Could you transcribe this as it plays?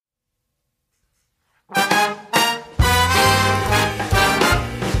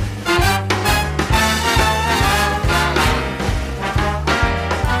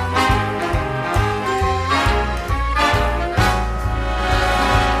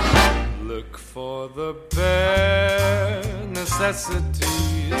the bare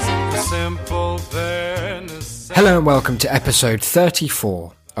necessities, the simple bare necessities. Hello and welcome to episode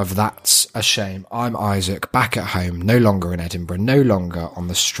 34 of That's a Shame. I'm Isaac, back at home, no longer in Edinburgh, no longer on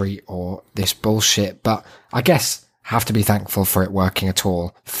the street or this bullshit, but I guess have to be thankful for it working at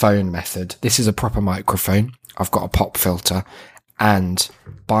all. Phone method. This is a proper microphone. I've got a pop filter, and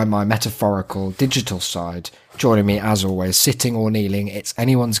by my metaphorical digital side, joining me as always, sitting or kneeling, it's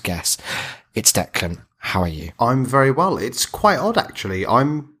anyone's guess. It's Declan. How are you? I'm very well. It's quite odd, actually.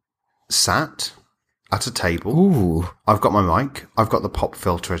 I'm sat at a table. Ooh. I've got my mic. I've got the pop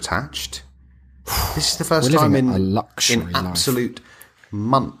filter attached. This is the first We're time living in a luxury life. absolute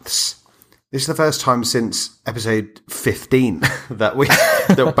months. This is the first time since episode 15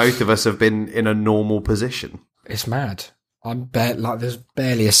 that both of us have been in a normal position. It's mad. There's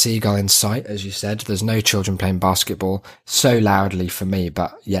barely a seagull in sight, as you said. There's no children playing basketball so loudly for me,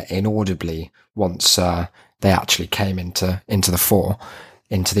 but yet inaudibly once they actually came into the fore,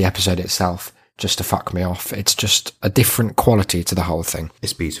 into the episode itself, just to fuck me off. It's just a different quality to the whole thing.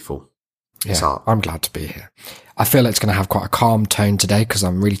 It's beautiful. Yeah, It's art. I'm glad to be here. I feel it's going to have quite a calm tone today because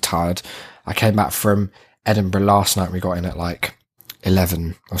I'm really tired. I came back from Edinburgh last night. We got in at like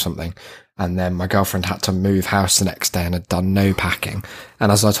 11 or something. And then my girlfriend had to move house the next day and had done no packing.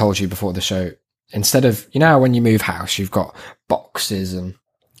 And as I told you before the show, instead of, you know, how when you move house, you've got boxes and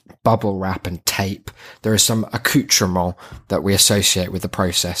bubble wrap and tape. There is some accoutrement that we associate with the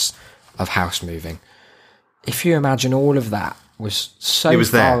process of house moving. If you imagine all of that was so was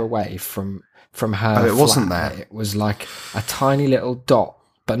far there. away from her it wasn't flat, there. it was like a tiny little dot,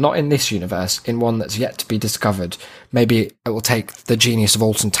 but not in this universe, in one that's yet to be discovered. Maybe it will take the genius of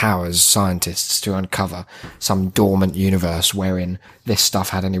Alton Towers scientists to uncover some dormant universe wherein this stuff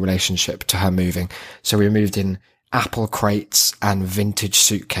had any relationship to her moving. So we moved in apple crates and vintage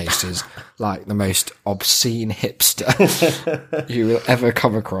suitcases, like the most obscene hipster you will ever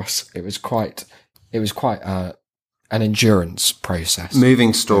come across. It was quite an endurance process.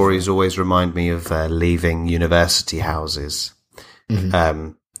 Moving stories always remind me of leaving university houses.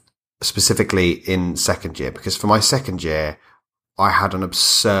 Mm-hmm. Specifically in second year, because for my second year, I had an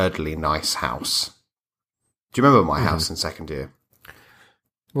absurdly nice house. Do you remember my house in second year?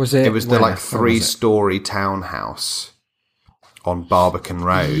 Was it? It was the where? like Where was it? 3-story townhouse on Barbican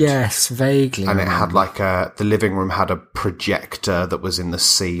Road. Yes, vaguely. And it remember. had like the living room had a projector that was in the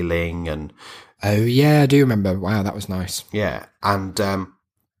ceiling, and Oh yeah, I do remember. Wow, that was nice. yeah, and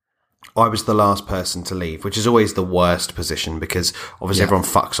I was the last person to leave, which is always the worst position because obviously everyone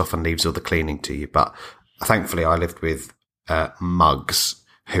fucks off and leaves all the cleaning to you. But thankfully, I lived with mugs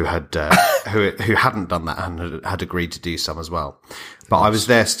who had who hadn't done that and had agreed to do some as well. But I was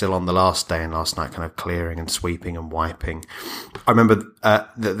there still on the last day and last night, kind of clearing and sweeping and wiping. I remember that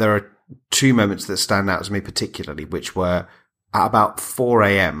there are two moments that stand out to me particularly, which were at about 4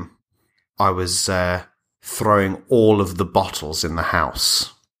 a.m. I was throwing all of the bottles in the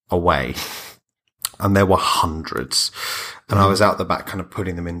house away, and there were hundreds, and I was out the back kind of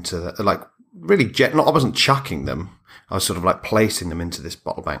putting them into the, like really I wasn't chucking them, I was sort of like placing them into this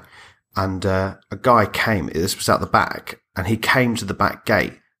bottle bank, and a guy came, this was out the back, and he came to the back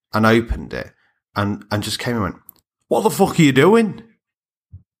gate and opened it and just came and went, "What the fuck are you doing?"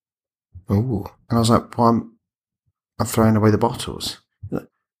 Ooh. And I was like, "Well, I'm throwing away the bottles." He's like,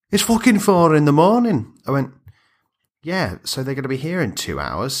 "It's fucking 4 a.m. I went, "Yeah, so they're going to be here in 2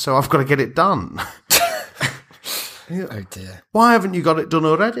 hours, so I've got to get it done." Oh dear. "Why haven't you got it done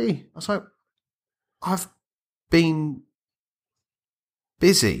already?" I was like, "I've been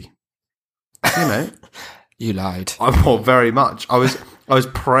busy." You know, You lied. well, very much. I was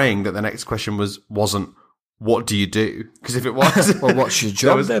praying that the next question wasn't "What do you do?" Because if it was, Well, what's your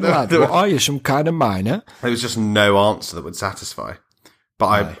job then, lad? What are you, some kind of miner? there was just no answer that would satisfy.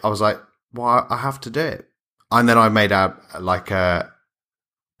 But No. I was like, "Well, I have to do it." And then I made our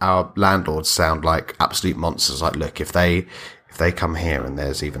landlords sound like absolute monsters. Like, look, if they come here and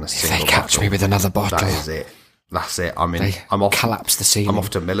there's even a single They catch bottle, me with another bottle. that is it. That's it. I'm They off. collapse the ceiling. I'm off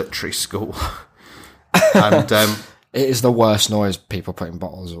to military school. And It is the worst noise, people putting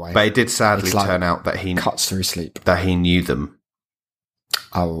bottles away. but it did sadly It's like turn out that he cuts through sleep. knew them.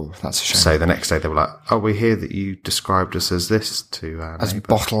 Oh, that's a shame. So the next day they were like, "Oh, we hear that you described us as this to our As neighbour."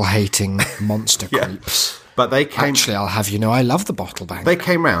 bottle-hating monster Yeah. creeps. But they came. Actually, I'll have you know, I love the bottle bank. They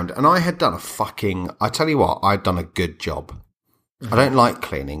came round, and I had done I tell you what, I'd done a good job. I don't like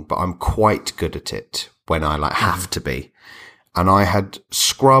cleaning, but I'm quite good at it when I have to be. And I had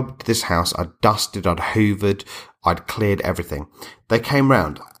scrubbed this house, I'd dusted, I'd hoovered, I'd cleared everything. They came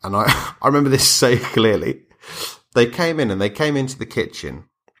round, and I remember this so clearly. They came in and they came into the kitchen,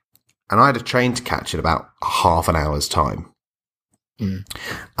 and I had a train to catch in about half an hour's time.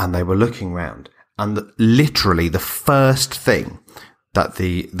 And they were looking round, and literally the first thing that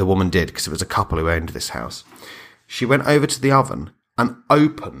the woman did, because it was a couple who owned this house, she went over to the oven and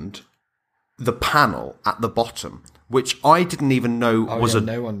opened the panel at the bottom, which I didn't even know was a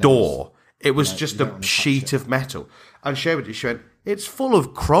door. It was just a sheet of metal. And she opened it. She went, "It's full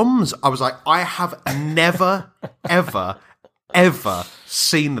of crumbs." I was like, I have never, ever, ever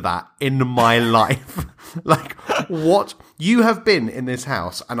seen that in my life. Like, what? You have been in this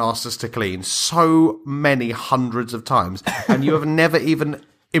house and asked us to clean so many hundreds of times, and you have never even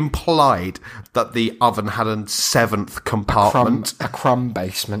implied that the oven had a seventh compartment. A crumb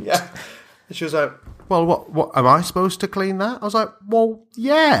basement. Yeah. And she was like, "Well, what am I supposed to clean that?" I was like, "Well,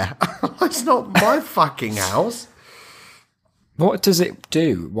 yeah." It's not my fucking house. What does it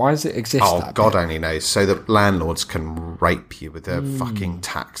do? Why does it exist? Oh, God only knows. So that landlords can rape you with their fucking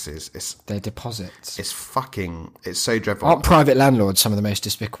taxes. Their deposits. It's so dreadful. Aren't private landlords some of the most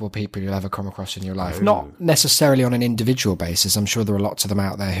despicable people you'll ever come across in your life? Not necessarily on an individual basis. I'm sure there are lots of them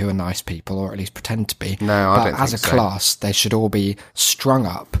out there who are nice people, or at least pretend to be. No, I don't think as a class, they should all be strung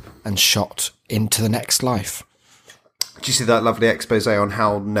up and shot into the next life. Did you see that lovely expose on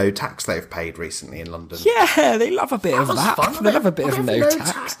how no tax they've paid recently in London? Yeah, they love a bit of that. Fun. They love a bit of no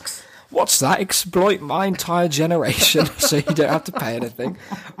tax. What's that? Exploit my entire generation so you don't have to pay anything.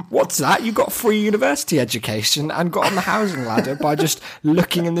 What's that? You got free university education and got on the housing ladder by just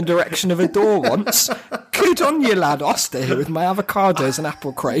looking in the direction of a door once. Good on you, lad. I'll stay here with my avocados and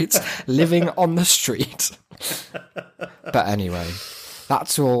apple crates, living on the street. But anyway...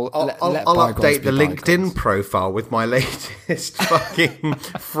 That's all. I'll update the LinkedIn profile with my latest fucking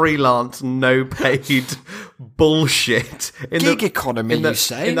freelance, no paid bullshit. Gig economy, you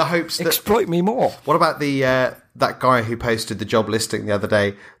say? In the hopes that... Exploit me more. What about that guy who posted the job listing the other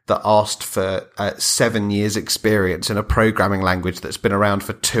day that asked for 7 years experience in a programming language that's been around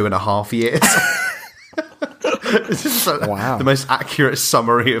for 2.5 years? This is the most accurate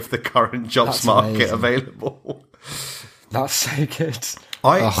summary of the current jobs market available. That's so good.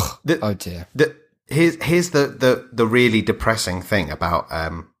 Oh dear. Here's the really depressing thing about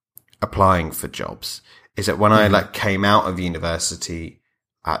applying for jobs is that when I came out of university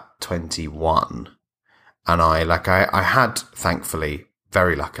at 21, and I had thankfully,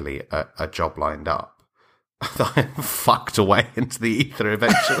 very luckily, a job lined up that I fucked away into the ether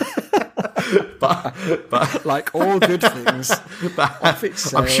eventually. but like all good things,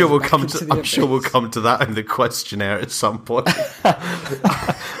 I'm sure we'll come to that in the questionnaire at some point.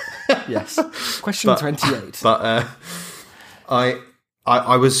 Yes, question 28. But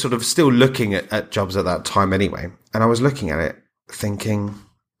I was sort of still looking at jobs at that time anyway, and I was looking at it thinking,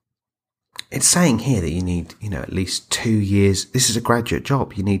 it's saying here that you need, at least 2 years. This is a graduate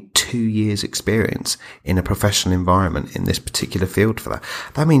job. You need 2 years experience in a professional environment in this particular field for that.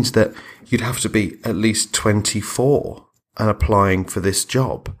 That means that you'd have to be at least 24 and applying for this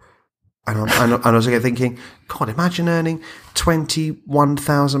job. And I was thinking, God, imagine earning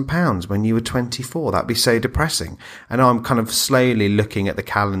 £21,000 when you were 24. That'd be so depressing. And I'm kind of slowly looking at the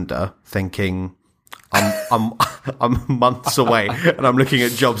calendar thinking, I'm months away, and I'm looking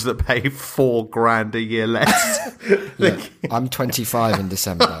at jobs that pay $4,000 a year less. Look, I'm 25 in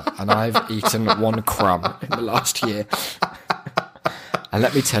December, and I've eaten one crumb in the last year. And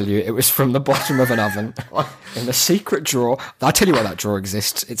let me tell you, it was from the bottom of an oven in the secret drawer. I'll tell you why that drawer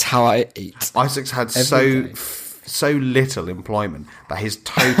exists. It's how I eat. Isaac's had so little employment that his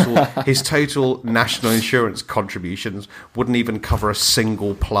total national insurance contributions wouldn't even cover a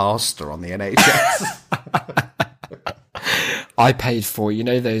single plaster on the NHS. I paid for,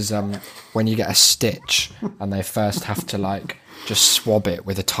 those when you get a stitch and they first have to just swab it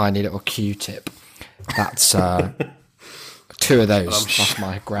with a tiny little Q-tip. That's 2 of those. That's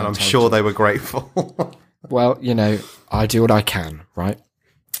my grand. And I'm sure they were grateful. Well, I do what I can, right?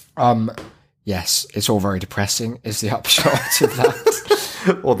 Yes, it's all very depressing, is the upshot of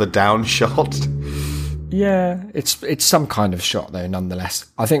that. Or the downshot. Yeah, it's some kind of shot, though,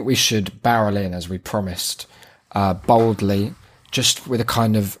 nonetheless. I think we should barrel in, as we promised, boldly, just with a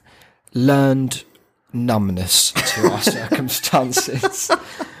kind of learned numbness to our circumstances,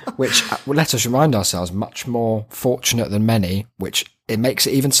 which, let us remind ourselves, much more fortunate than many, which it makes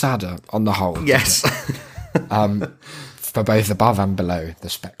it even sadder on the whole. Yes. For both above and below the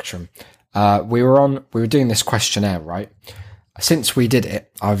spectrum. We were doing this questionnaire, right? Since we did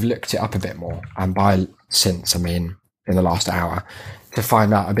it, I've looked it up a bit more, and by since, I mean in the last hour, to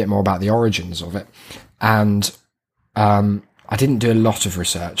find out a bit more about the origins of it. And I didn't do a lot of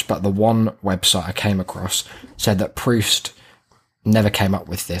research, but the one website I came across said that Proust never came up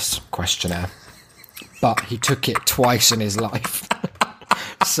with this questionnaire, but he took it twice in his life.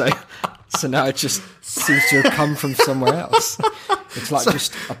 so now it just seems to have come from somewhere else. It's like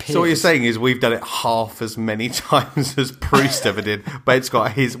just appeared. So what you're saying is we've done it half as many times as Proust ever did, but it's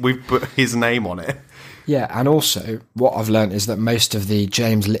got we've put his name on it. Yeah, and also what I've learned is that most of the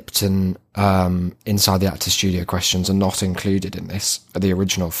James Lipton Inside the Actor Studio questions are not included in the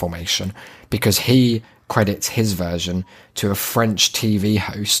original formation, because he credits his version to a French TV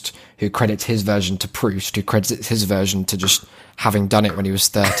host who credits his version to Proust, who credits his version to just having done it when he was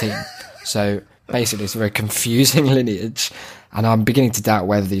 13. So basically it's a very confusing lineage, and I'm beginning to doubt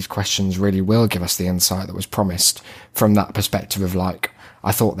whether these questions really will give us the insight that was promised from that perspective of like,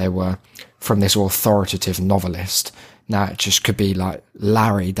 I thought they were from this authoritative novelist. Now it just could be like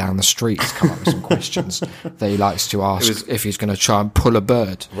Larry down the street has come up with some questions that he likes to ask if he's going to try and pull a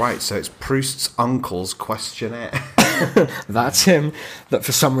bird. Right, so it's Proust's uncle's questionnaire. That's him, that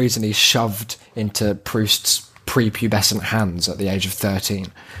for some reason he shoved into Proust's prepubescent hands at the age of 13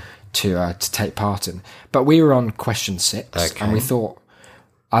 to take part in. But we were on question 6, and we thought,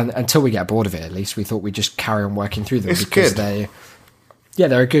 until we get bored of it at least, we thought we'd just carry on working through them. It's because good.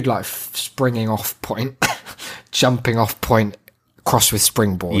 They're a good like springing off point, jumping off point, cross with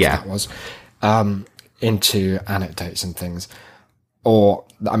springboard. Yeah. That was into anecdotes and things. Or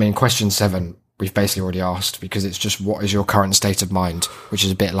I mean, question 7 we've basically already asked, because it's just what is your current state of mind, which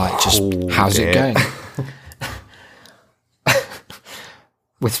is a bit like just how's it going.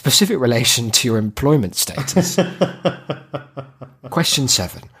 With specific relation to your employment status. Question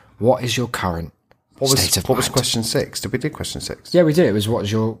 7. What is your current state of mind? What was question 6? Did we do question 6? Yeah, we did. It was what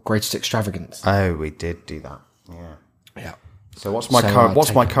is your greatest extravagance? Oh, we did do that. Yeah. Yeah. So what's my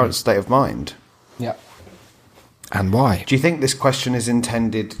current state of mind? Yeah. And why? Do you think this question is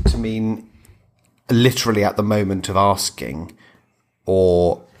intended to mean literally at the moment of asking,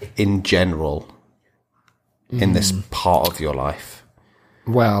 or in general in this part of your life?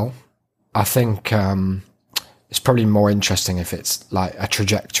 Well, I think it's probably more interesting if it's like a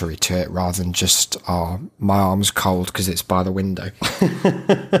trajectory to it rather than just, my arm's cold because it's by the window.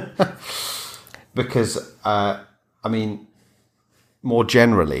 Because, I mean, more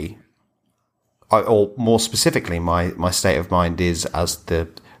generally, or more specifically, my state of mind is, as the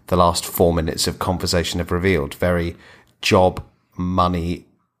last 4 minutes of conversation have revealed, very job, money,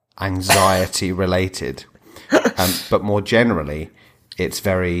 anxiety related. But more generally, it's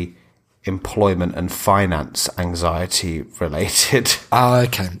very employment and finance anxiety related.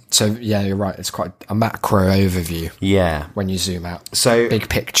 Okay. So, yeah, you're right. It's quite a macro overview. Yeah. When you zoom out. So big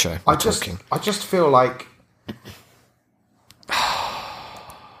picture. I just feel like...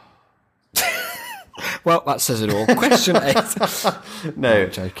 Well, that says it all. Question 8. No.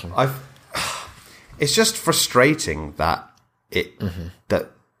 I'm joking. It's just frustrating that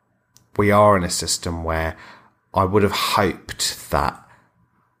that we are in a system where I would have hoped that,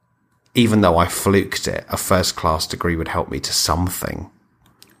 even though I fluked it, a first-class degree would help me to something.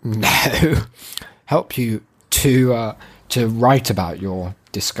 No. Help you to write about your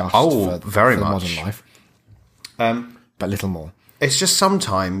disgust for very the much. modern life. But little more. It's just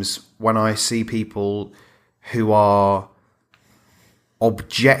sometimes when I see people who are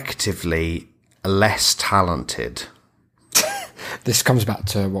objectively less talented. This comes back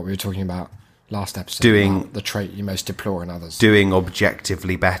to what we were talking about last episode. Doing about the trait you most deplore in others. Doing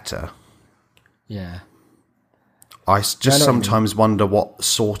objectively better. Yeah. I just sometimes wonder what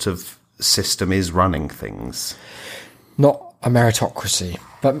sort of system is running things. Not a meritocracy,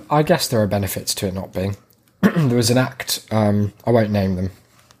 but I guess there are benefits to it not being. There was an act, I won't name them,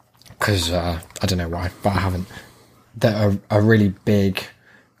 because I don't know why, but I haven't. They're a really big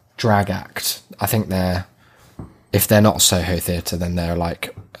drag act. I think if they're not Soho Theatre, then they're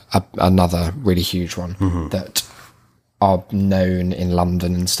like another really huge one that are known in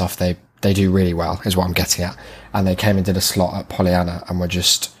London and stuff. They do really well, is what I'm getting at. And they came and did a slot at Pollyanna and were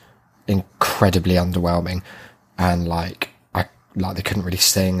just incredibly underwhelming. And they couldn't really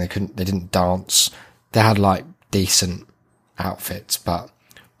sing. They didn't dance. They had like decent outfits, but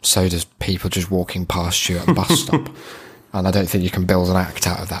so does people just walking past you at the bus stop. And I don't think you can build an act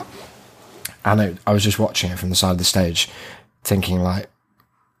out of that. And I was just watching it from the side of the stage, thinking like,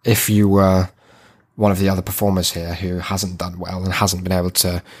 if you were one of the other performers here who hasn't done well and hasn't been able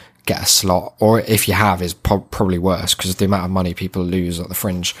to get a slot, or if you have, is probably worse, because the amount of money people lose at the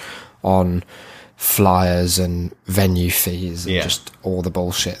Fringe on flyers and venue fees and just all the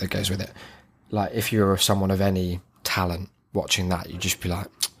bullshit that goes with it. Like, if you're someone of any talent watching that, you'd just be like,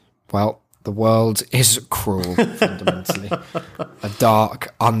 well, the world is cruel, fundamentally. A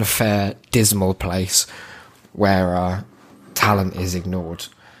dark, unfair, dismal place where talent is ignored.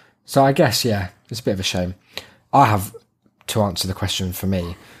 So I guess, yeah, it's a bit of a shame. I have, to answer the question for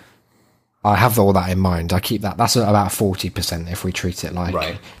me, I have all that in mind. I keep that. That's about 40% if we treat it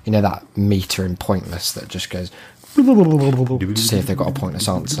like, you know, that meter in Pointless that just goes to see if they've got a pointless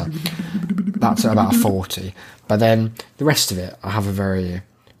answer. That's about a 40. But then the rest of it, I have a very,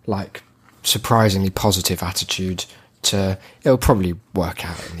 like, surprisingly positive attitude to, it'll probably work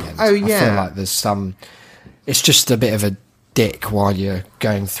out in the end. Oh, yeah. I feel like there's some, it's just a bit of a dick while you're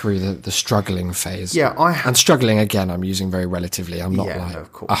going through the struggling phase. Yeah, and struggling, again, I'm using very relatively. I'm not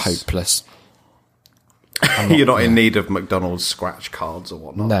of course. a hopeless. You're not in need of McDonald's scratch cards or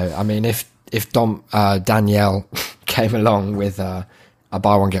whatnot. No, I mean, if Danielle came along with a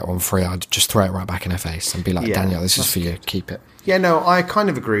buy one get one free, I'd just throw it right back in her face and be like, Danielle, this is for you, keep it. Yeah, no, I kind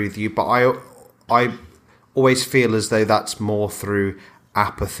of agree with you, but I always feel as though that's more through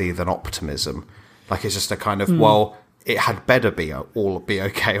apathy than optimism. Like, it's just a kind of, well, it had better be all be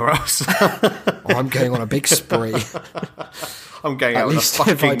okay, or else I'm going on a big spree. I'm going At out least with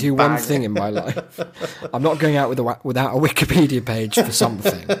a if I do bang. one thing in my life, I'm not going out without a Wikipedia page for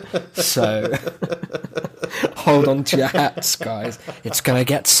something. So hold on to your hats, guys. It's going to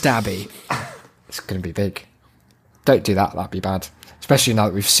get stabby. It's going to be big. Don't do that. That'd be bad. Especially now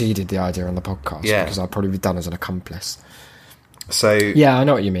that we've seeded the idea on the podcast. Yeah. Because I'll probably be done as an accomplice. So yeah, I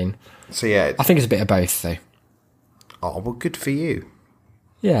know what you mean. So yeah, I think it's a bit of both, though. Oh, well, good for you.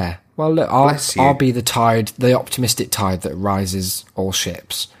 Yeah. Well, look, I'll be the optimistic tide that rises all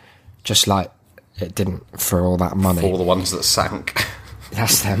ships, just like it didn't for all that money. For all the ones that sank.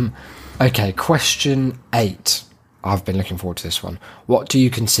 That's them. Okay, question 8. I've been looking forward to this one. What do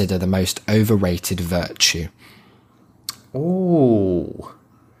you consider the most overrated virtue? Oh,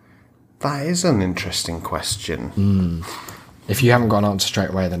 that is an interesting question. If you haven't got an answer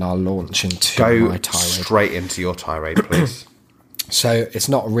straight away, then I'll launch into my tirade. Go straight into your tirade, please. So it's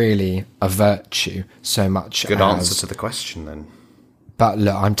not really a virtue so much Good as... answer to the question, then. But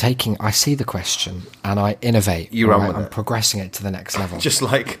look, I see the question and I innovate. You run with I'm it. progressing it to the next level. Just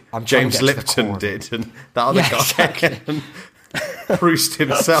like I'm trying to James get to the Lipton core. did, and that other guy, exactly. and Proust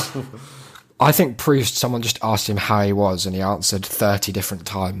himself. I think Proust, someone just asked him how he was and he answered 30 different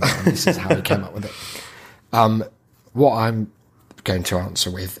times and this is how he came up with it. What I'm going to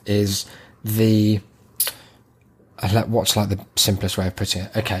answer with is what's like the simplest way of putting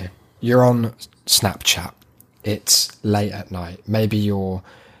it? Okay, you're on Snapchat. It's late at night. Maybe you're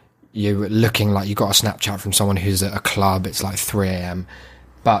looking like you got a Snapchat from someone who's at a club. It's like 3 a.m.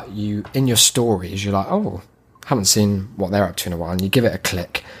 But in your stories, you're like, oh, haven't seen what they're up to in a while. And you give it a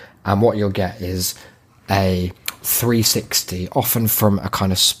click. And what you'll get is a 360, often from a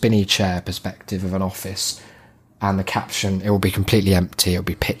kind of spinny chair perspective of an office. And the caption, it will be completely empty. It'll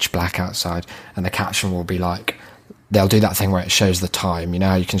be pitch black outside. And the caption will be like, they'll do that thing where it shows the time. You know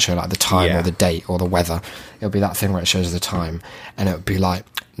how you can show like the time or the date or the weather. It'll be that thing where it shows the time. And it'll be like,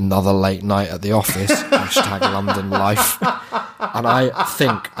 another late night at the office, hashtag London life. And I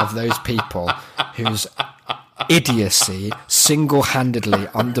think of those people whose idiocy single-handedly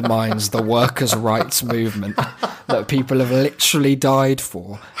undermines the workers' rights movement that people have literally died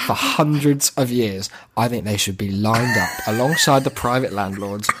for hundreds of years. I think they should be lined up alongside the private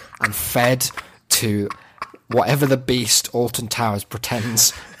landlords and fed to whatever the beast Alton Towers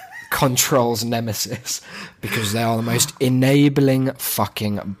pretends controls Nemesis, because they are the most enabling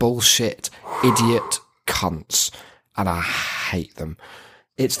fucking bullshit idiot cunts, and I hate them.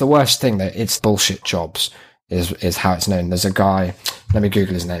 It's the worst thing that it's bullshit jobs is how it's known. There's a guy, let me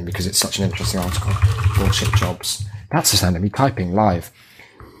Google his name because it's such an interesting article. Bullshit jobs. That's the sound of me typing live.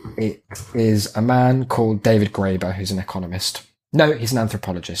 It is a man called David Graeber, who's an economist. No, he's an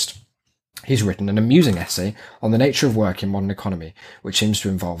anthropologist. He's written an amusing essay on the nature of work in modern economy, which seems to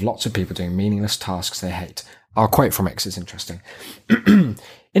involve lots of people doing meaningless tasks they hate. I'll quote from it 'cause it's interesting.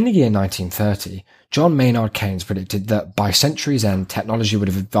 In the year 1930, John Maynard Keynes predicted that by century's end, technology would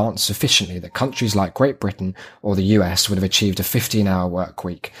have advanced sufficiently that countries like Great Britain or the US would have achieved a 15-hour work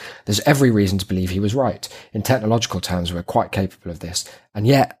week. There's every reason to believe he was right. In technological terms, we're quite capable of this. And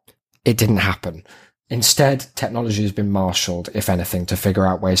yet, it didn't happen. Instead, technology has been marshalled, if anything, to figure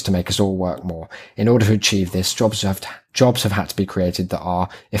out ways to make us all work more. In order to achieve this, jobs have had to be created that are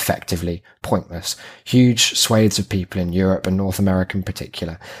effectively pointless. Huge swathes of people in Europe and North America in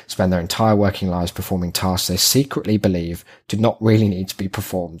particular spend their entire working lives performing tasks they secretly believe do not really need to be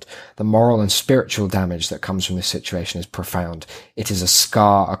performed. The moral and spiritual damage that comes from this situation is profound. It is a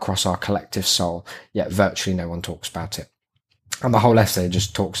scar across our collective soul, yet virtually no one talks about it. And the whole essay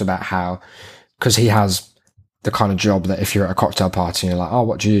just talks about how, because he has the kind of job that if you're at a cocktail party and you're like, oh,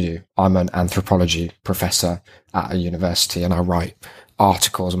 what do? I'm an anthropology professor at a university and I write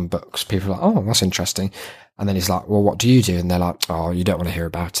articles and books. People are like, oh, that's interesting. And then he's like, well, what do you do? And they're like, oh, you don't want to hear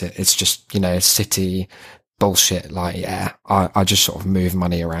about it. It's just, city bullshit. Like, yeah, I just sort of move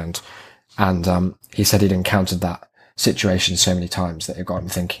money around. And he said he'd encountered that situation so many times that it got him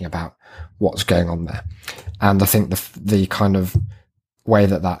thinking about what's going on there. And I think the kind of way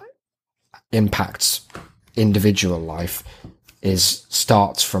that impacts individual life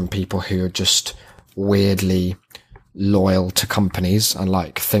starts from people who are just weirdly loyal to companies and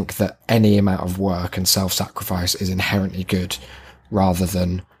like think that any amount of work and self-sacrifice is inherently good rather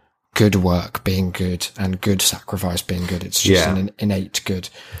than good work being good and good sacrifice being good. It's just an innate good.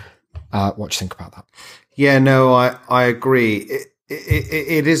 What do you think about that? Yeah, no, I agree.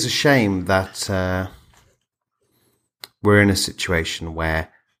 It is a shame that we're in a situation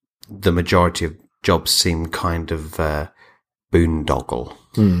where the majority of jobs seem kind of boondoggle.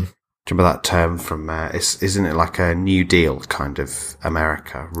 Do you remember that term from, isn't it like a New Deal kind of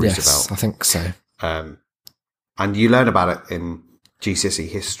America, Roosevelt? Yes, I think so. And you learn about it in GCSE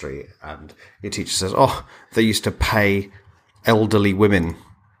history, and your teacher says, oh, they used to pay elderly women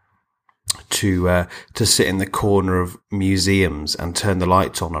to sit in the corner of museums and turn the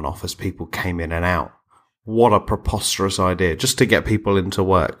lights on and off as people came in and out. What a preposterous idea, just to get people into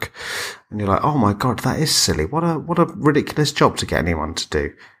work. And you're like, oh my God, that is silly. What a ridiculous job to get anyone to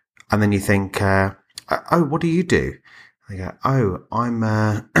do. And then you think, oh, what do you do? And you go, oh,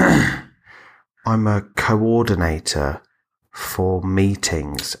 I'm a coordinator for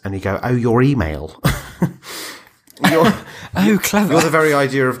meetings. And you go, oh, your email. Oh, clever. You're the very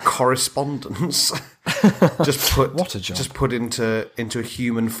idea of correspondence. What a job. Just put into a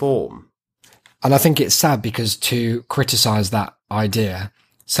human form. And I think it's sad because to criticise that idea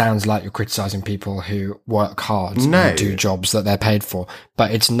sounds like you're criticising people who work hard and do jobs that they're paid for. But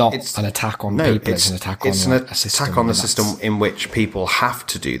it's not an attack on people. It's an attack on a system. Attack on the system in which people have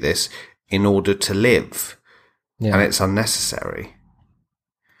to do this in order to live. Yeah. And it's unnecessary.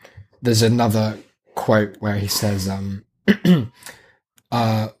 There's another quote where he says, a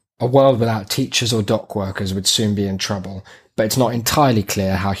world without teachers or dock workers would soon be in trouble, but it's not entirely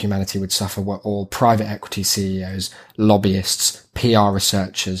clear how humanity would suffer were all private equity CEOs, lobbyists, PR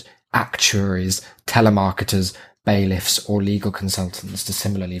researchers, actuaries, telemarketers, bailiffs, or legal consultants to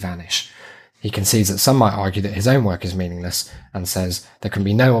similarly vanish. He concedes that some might argue that his own work is meaningless and says there can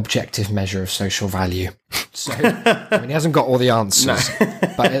be no objective measure of social value. So, I mean, he hasn't got all the answers,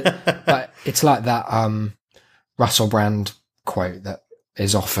 but it's like that Russell Brand quote that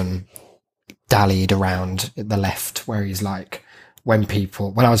is often dallied around the left, where he's like, when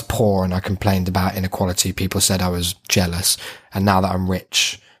I was poor and I complained about inequality, people said I was jealous. And now that I'm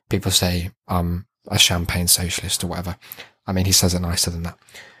rich, people say I'm a champagne socialist or whatever. I mean, he says it nicer than that.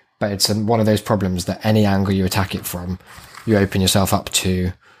 But it's one of those problems that any angle you attack it from, you open yourself up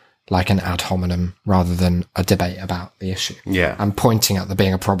to like an ad hominem rather than a debate about the issue. Yeah. And pointing at there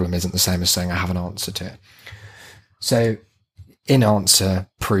being a problem isn't the same as saying I have an answer to it. So in answer,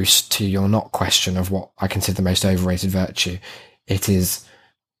 Proust, to your not question of what I consider the most overrated virtue, it is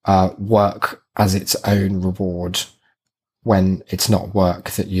work as its own reward when it's not work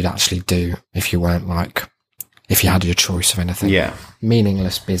that you'd actually do if you had your choice of anything. Yeah.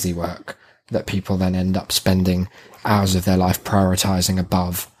 Meaningless, busy work that people then end up spending hours of their life prioritizing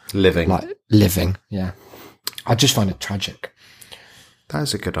above living. Like living, yeah. I just find it tragic. That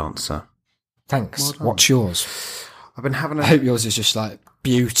is a good answer. Thanks. Well, what's yours? I've been having I hope yours is just like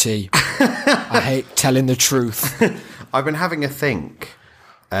beauty. I hate telling the truth. I've been having a think.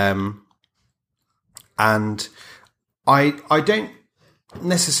 And I don't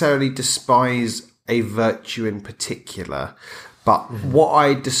necessarily despise a virtue in particular, but what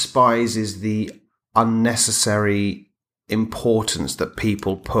I despise is the unnecessary importance that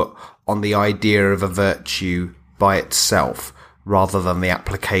people put on the idea of a virtue by itself rather than the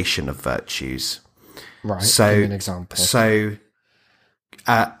application of virtues. Right. So, give me an example. So,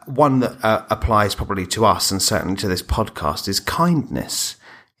 one that applies probably to us and certainly to this podcast is kindness.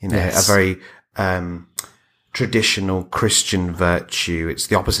 Yes. A very traditional Christian virtue. It's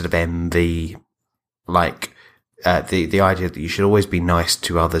the opposite of envy. Like the idea that you should always be nice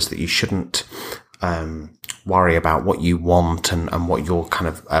to others, that you shouldn't worry about what you want and what you're kind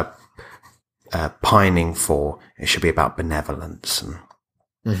of pining for. It should be about benevolence and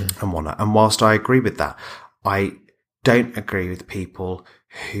whatnot. And whilst I agree with that, I don't agree with people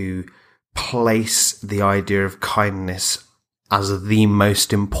who place the idea of kindness as the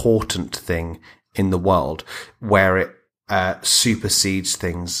most important thing in the world, where it supersedes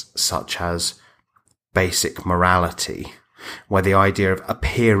things such as basic morality, where the idea of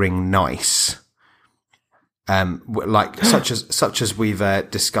appearing nice like such as we've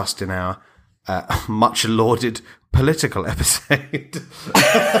discussed in our much lauded political episode,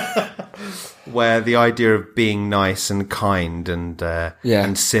 where the idea of being nice and kind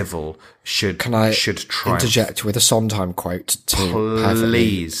and civil should triumph. Interject with a Sondheim quote to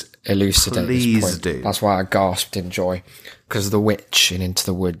perfectly elucidate this point. Do. That's why I gasped in joy, because the witch in Into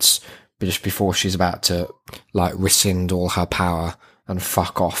the Woods, just before she's about to like rescind all her power and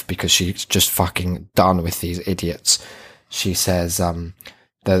fuck off because she's just fucking done with these idiots, she says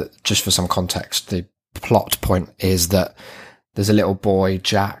that, just for some context, the plot point is that there's a little boy,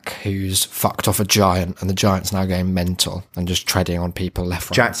 Jack, who's fucked off a giant, and the giant's now going mental and just treading on people left,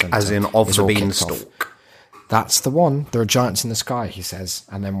 right, Jack, and centre. as in of the beanstalk. That's the one. There are giants in the sky, he says,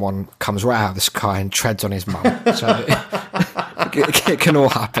 and then one comes right out of the sky and treads on his mum. So it can all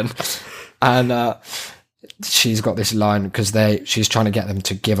happen. And she's got this line because she's trying to get them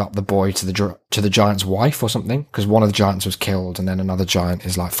to give up the boy to the giant's wife or something, because one of the giants was killed, and then another giant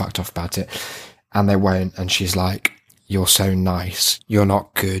is like fucked off about it, and they won't. And she's like, "You're so nice. You're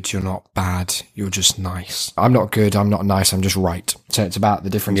not good. You're not bad. You're just nice. I'm not good. I'm not nice. I'm just right." So it's about the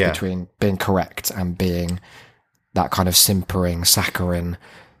difference between being correct and being that kind of simpering, saccharine,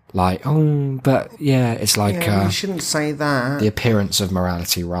 like, oh, but yeah, it's like you shouldn't say that. The appearance of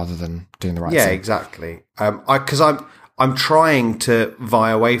morality rather than doing the right Yeah, thing. exactly. Because I'm trying to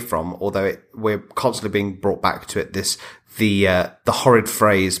vie away from, although we're constantly being brought back to it, the horrid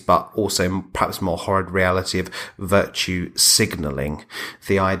phrase, but also perhaps more horrid reality of virtue signalling.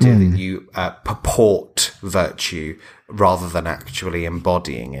 The idea that you purport virtue rather than actually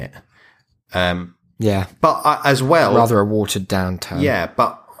embodying it. Yeah. But as well, Rather a watered down term. yeah,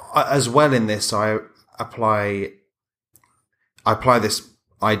 but as well in this, I apply this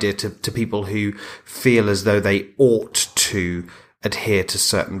idea to people who feel as though they ought to adhere to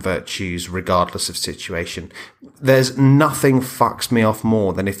certain virtues regardless of situation. There's nothing fucks me off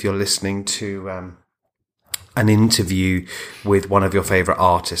more than if you're listening to an interview with one of your favourite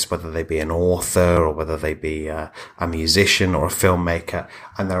artists, whether they be an author or whether they be a musician or a filmmaker,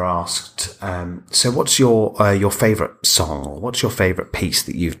 and they're asked, so what's your favourite song, or what's your favourite piece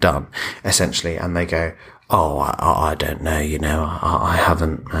that you've done, essentially, and they go, oh, I don't know, I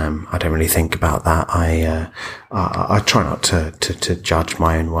haven't, I don't really think about that. I try not to judge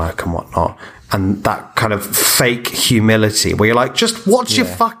my own work and whatnot. And that kind of fake humility where you're like, just what's your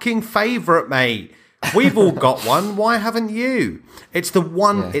fucking favourite, mate? We've all got one. Why haven't you? It's the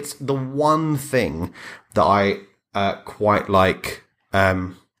one. It's the one thing that I quite like,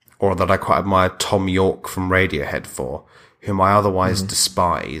 or that I quite admire Tom York from Radiohead for, whom I otherwise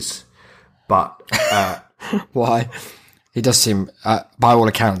despise. But Why? He does seem, by all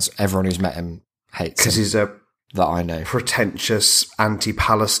accounts, everyone who's met him hates him. Because he's a that I know. pretentious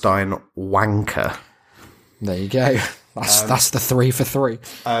anti-Palestine wanker. There you go. That's the 3 for 3.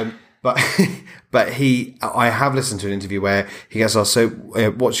 But I have listened to an interview where he goes, "Oh, so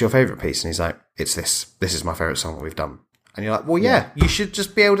what's your favourite piece?" And he's like, "It's this. This is my favourite song that we've done." And you're like, "Well, yeah, you should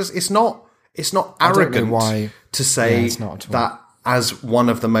just be able to." It's not arrogant to say that as one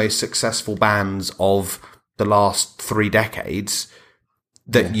of the most successful bands of the last 3 decades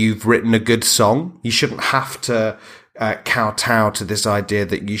that you've written a good song. You shouldn't have to kowtow to this idea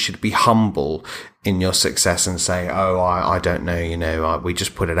that you should be humble in your success and say, oh, I don't know, we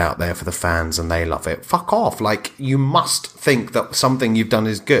just put it out there for the fans and they love it. Fuck off. Like, you must think that something you've done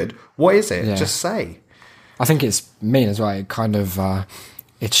is good. What is it? Just say. I think it's mean as well. It kind of,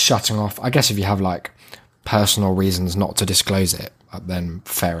 it's shutting off. I guess if you have like personal reasons not to disclose it, then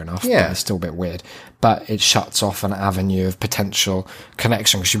fair enough. Yeah. But it's still a bit weird. But it shuts off an avenue of potential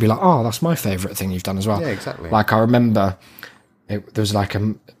connection, because you'd be like, oh, that's my favourite thing you've done as well. Yeah, exactly. Like, I remember there was like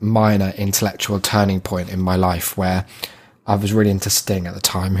a minor intellectual turning point in my life where I was really into Sting at the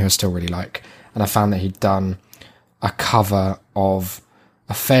time, who I still really like. And I found that he'd done a cover of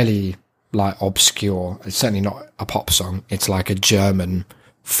a fairly like obscure, it's certainly not a pop song, it's like a German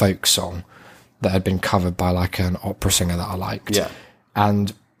folk song that had been covered by like an opera singer that I liked. Yeah.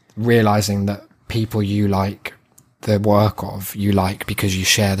 And realising that people you like the work of, you like because you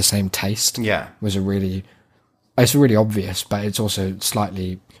share the same taste, was it's really obvious, but it's also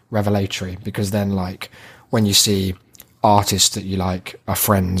slightly revelatory, because then like when you see artists that you like are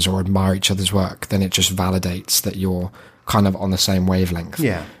friends or admire each other's work, then it just validates that you're kind of on the same wavelength.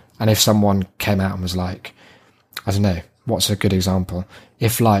 Yeah. And if someone came out and was like, I don't know, what's a good example?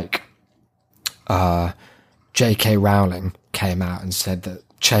 If like J.K. Rowling came out and said that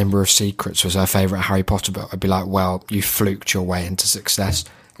Chamber of Secrets was her favourite Harry Potter book, I'd be like, well, you fluked your way into success.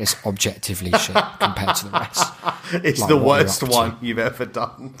 It's objectively shit compared to the rest. It's like, the what you're worst up to. one you've ever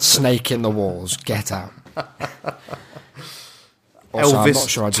done. Snake in the walls, get out. Also, I'm Elvis, not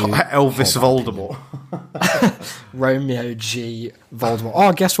sure I do Elvis hold that Voldemort. Romeo G. Voldemort.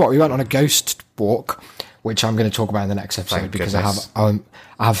 Oh, guess what? We went on a ghost walk, which I'm going to talk about in the next episode Thank because goodness. I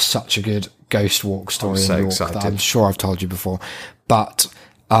have such a good ghost walk story I'm so in York excited. that I'm sure I've told you before. But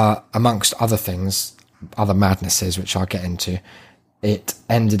amongst other things, other madnesses, which I'll get into, it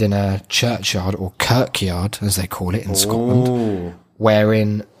ended in a churchyard or kirkyard, as they call it in Scotland,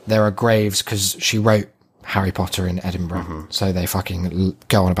 wherein there are graves because she wrote Harry Potter in Edinburgh, so they fucking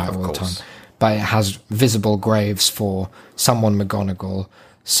go on about it all the time. But it has visible graves for someone McGonagall,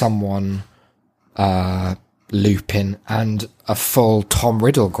 someone Lupin, and a full Tom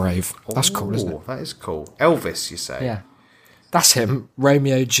Riddle grave. That's cool, isn't it? That is cool. Elvis, you say? Yeah. That's him.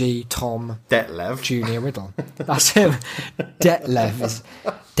 Romeo G. Tom Detlev. Junior Riddle. That's him.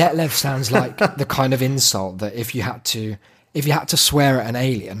 Detlev sounds like the kind of insult that if you had to swear at an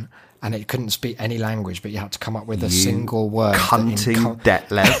alien and it couldn't speak any language, but you had to come up with a single word. Cunting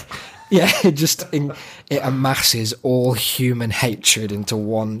Detlev. Yeah, it amasses all human hatred into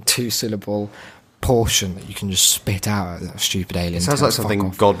one 2-syllable portion that you can just spit out at that stupid alien. Sounds like something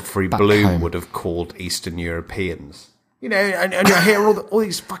Godfrey back Bloom home. would have called Eastern Europeans. You know, and you hear all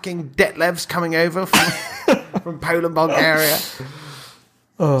these fucking Detlevs coming over from Poland, Bulgaria.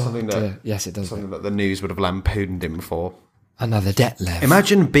 Something that, Yes, it does. something that the news would have lampooned him for. Another Detlev.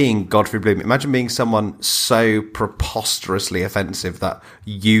 Imagine being Godfrey Bloom. Imagine being someone so preposterously offensive that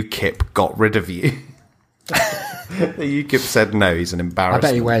UKIP got rid of you. The UKIP said no, he's an I embarrassment.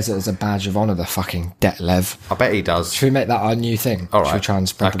 bet he wears it as a badge of honour, the fucking Detlev. I bet he does. Should we make that our new thing? All Should right. we try and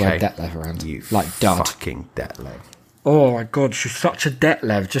spread the word Okay. Detlev around? You like Dud. fucking Detlev. Oh my god, she's such a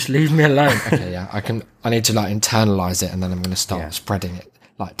Detlev. Just leave me alone. Okay, yeah, I need to like internalise it, and then I'm going to start spreading it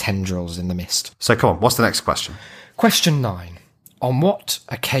like tendrils in the mist. So come on, what's the next question? Question 9. On what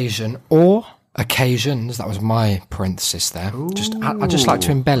occasion or occasions, that was my parenthesis there. I just like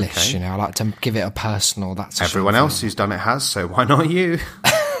to embellish, okay. you know, I like to give it a personal, that's a Everyone short else who's done it has, so why not you?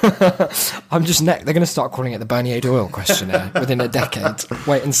 I'm just they're going to start calling it the Bernier Doyle questionnaire within a decade.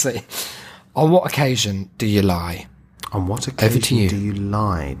 Wait and see. On what occasion do you lie? On what to occasion you. do you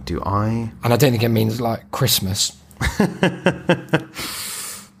lie? Do I? And I don't think it means like Christmas.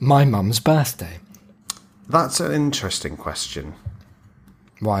 My mum's birthday. That's an interesting question.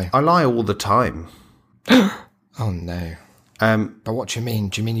 Why? I lie all the time. Oh no. But what do you mean?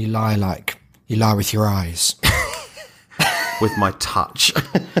 Do you mean you lie with your eyes? With my touch.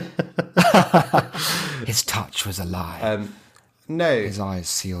 His touch was a lie. No, His eyes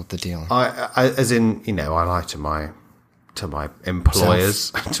sealed the deal. I as in, you know, I lie to my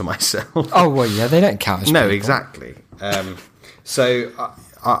employers, to myself. Oh well, yeah, they don't count as No, people. exactly. So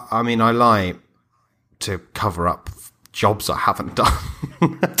I mean, I lie to cover up jobs I haven't done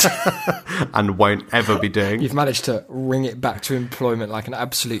and won't ever be doing. You've managed to ring it back to employment like an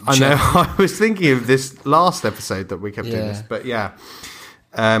absolute I gem. know. I was thinking of this last episode that we kept doing Yeah. this, but yeah.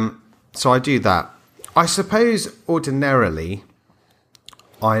 So I do that. I suppose ordinarily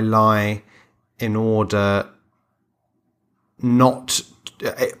I lie in order not.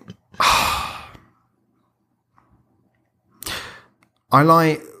 I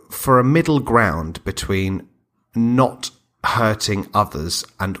lie for a middle ground between not hurting others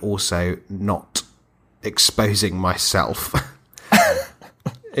and also not exposing myself.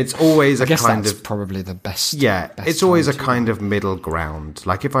 It's always I a guess kind that's of probably the best. yeah. best It's always a time to- kind of middle ground.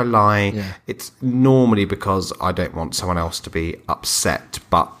 Like if I lie, Yeah. it's normally because I don't want someone else to be upset,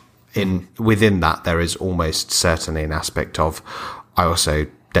 but within that there is almost certainly an aspect of I also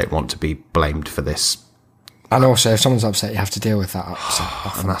don't want to be blamed for this, And also, if someone's upset, you have to deal with that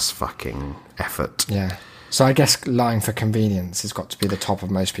upset. and that's fucking effort. Yeah. So I guess lying for convenience has got to be the top of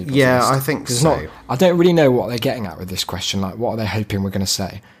most people's Yeah, list. I think 'Cause it's so. I don't really know what they're getting at with this question. Like, what are they hoping we're going to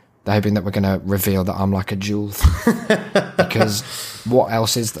say? They're hoping that we're going to reveal that I'm like a jewel thief. Because what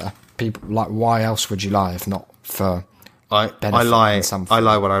else is there? People like, why else would you lie if not for? I benefit lie. in some I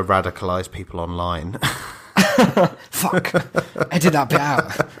lie when I radicalise people online. Fuck, edit that bit out.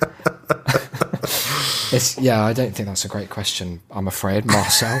 I don't think that's a great question. I'm afraid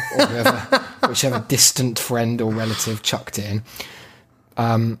Marcel or whichever distant friend or relative chucked it in.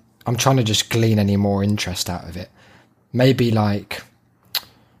 I'm trying to just glean any more interest out of it. Maybe like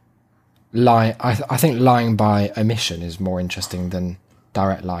lie. I think lying by omission is more interesting than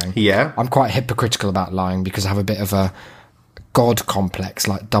direct lying. Yeah. I'm quite hypocritical about lying because I have a bit of a God complex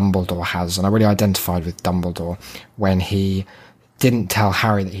like Dumbledore has, and I really identified with Dumbledore when he didn't tell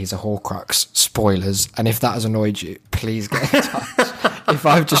Harry that he's a Horcrux. Spoilers, and if that has annoyed you, please get in touch. if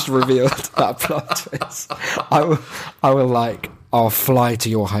I've just revealed that plot twist, I'll fly to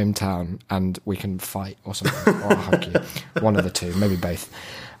your hometown and we can fight or something, or I'll hug you. One of the two, maybe both.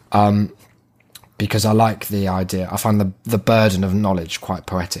 Because I like the idea. I find the burden of knowledge quite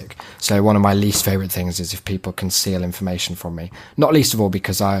poetic. So one of my least favourite things is if people conceal information from me. Not least of all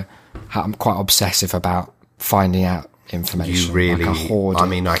because I'm quite obsessive about finding out information. You really, like a hoarder. I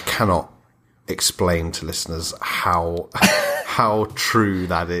mean, I cannot explain to listeners how true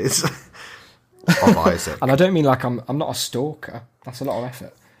that is of Isaac. And I don't mean like I'm not a stalker. That's a lot of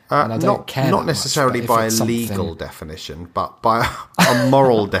effort. And I don't care not that necessarily much, by a it's legal definition, but by a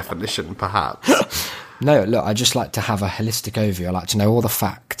moral definition, perhaps. No, look, I just like to have a holistic overview. I like to know all the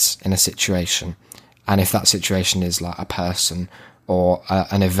facts in a situation. And if that situation is like a person or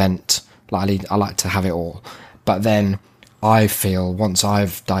an event, like I like to have it all. But then I feel once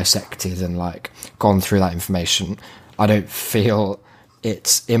I've dissected and like gone through that information, I don't feel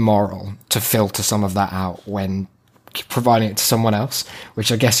it's immoral to filter some of that out when providing it to someone else,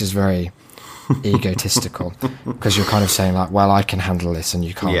 which I guess is very egotistical, because you're kind of saying like, well, I can handle this and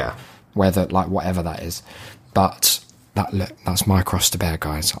you can't. Yeah. Whether like whatever that is, but that's my cross to bear,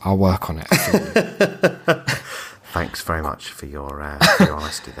 guys. I'll work on it. Thanks very much for your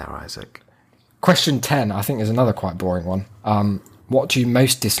honesty there, Isaac. Question 10, I think, is another quite boring one. What do you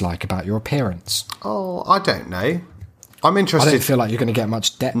most dislike about your appearance? Oh, I don't know. I'm interested. I don't feel like you're going to get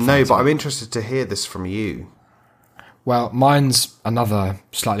much depth. No, but I'm interested to hear this from you. Well, mine's another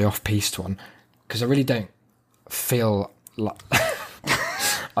slightly off-piste one, because I really don't feel like...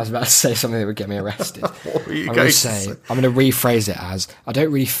 I was about to say something that would get me arrested. What were you I'm going going to say? I'm going to rephrase it as, I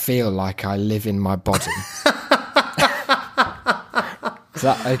don't really feel like I live in my body. Is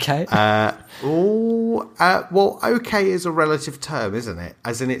that okay? Well, okay is a relative term, isn't it?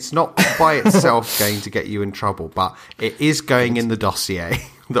 As in, it's not by itself going to get you in trouble, but it is going in the dossier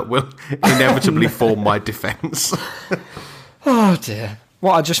that will inevitably form my defence. Oh dear.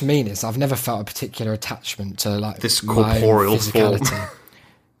 What I just mean is I've never felt a particular attachment to like This my corporeal physicality. form.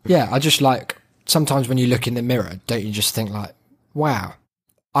 Yeah, I just like, sometimes when you look in the mirror, don't you just think like, wow,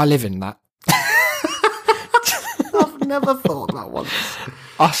 I live in that. I've never thought that once.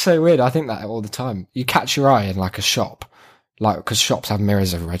 That's so weird. I think that all the time. You catch your eye in like a shop, like, because shops have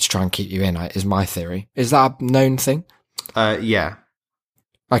mirrors everywhere to try and keep you in, is my theory. Is that a known thing? Yeah.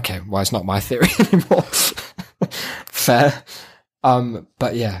 Okay, well, it's not my theory anymore. Fair.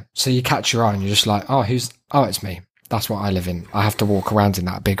 But yeah, so you catch your eye and you're just like, oh, it's me. That's what I live in. I have to walk around in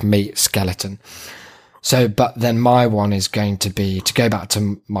that big meat skeleton. So, but then my one is going to be, to go back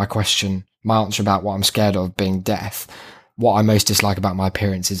to my question, my answer about what I'm scared of being death. What I most dislike about my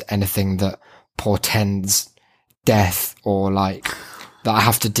appearance is anything that portends death or like that I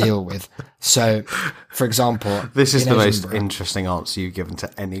have to deal with. So, for example, this is the most interesting answer you've given to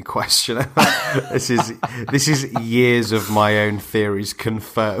any question ever. This is years of my own theories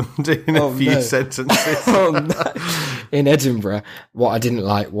confirmed in a few sentences. Oh, no. In Edinburgh, what I didn't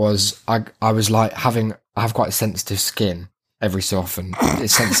like was I was like I have quite sensitive skin every so often.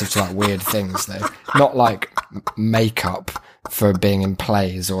 It's sensitive to like weird things though, not like makeup for being in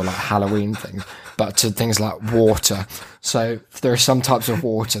plays or like Halloween things, but to things like water. So there are some types of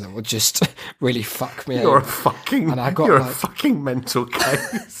water that will just really fuck me You're over. a fucking mental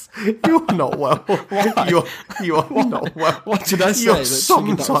case. You're not well. You're not well. What did I say? You're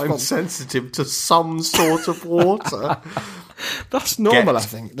sometimes sensitive to some sort of water. That's normal, Get I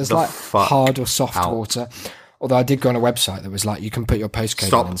think. There's the like fuck hard or soft out. water. Although I did go on a website that was like, you can put your postcode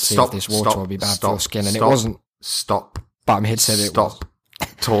in and see if this water will be bad for your skin. And it wasn't. Stop. But I'm here to say that it was. Stop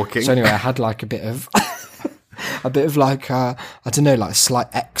talking. So anyway, I had like a bit of like, I don't know, like slight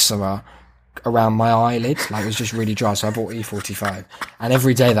eczema around my eyelid. Like it was just really dry. So I bought E45. And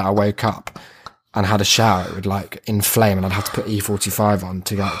every day that I woke up and had a shower, it would like inflame and I'd have to put E45 on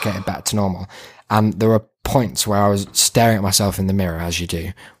to get it back to normal. And there were points where I was staring at myself in the mirror, as you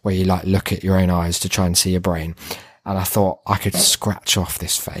do, where you like look at your own eyes to try and see your brain. And I thought I could scratch off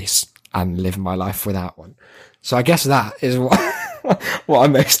this face and live my life without one. So I guess that is what I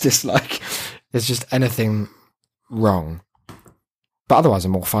most dislike, is just anything wrong. But otherwise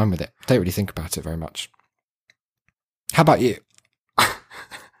I'm all fine with it. Don't really think about it very much. How about you?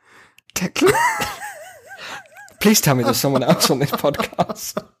 Declan? Please tell me there's someone else on this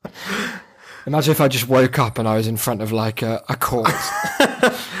podcast. Imagine if I just woke up and I was in front of like a court.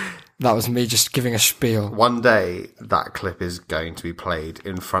 That was me just giving a spiel. One day that clip is going to be played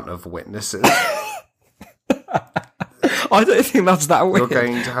in front of witnesses. I don't think that's that weird. You're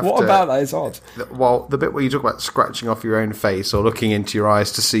going to have what about that is odd? Well, the bit where you talk about scratching off your own face or looking into your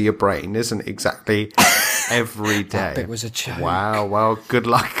eyes to see your brain isn't exactly every day. That bit was a joke. Wow, well, good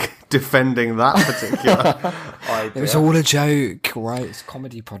luck defending that particular idea. It was all a joke, right? It's a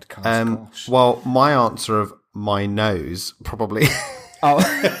comedy podcast. Gosh. Well, my answer of my nose probably Oh,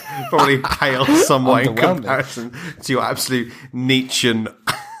 probably pales somewhat in Underwhelming. comparison to your absolute Nietzschean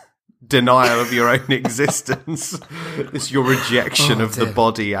denial of your own existence. It's your rejection of the dear.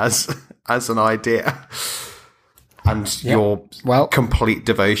 body as an idea, and your complete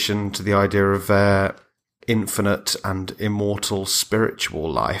devotion to the idea of infinite and immortal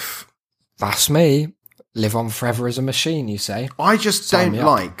spiritual life. That's me. Live on forever as a machine, you say? I just Sign don't me up.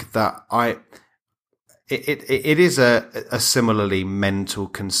 like that. It is a similarly mental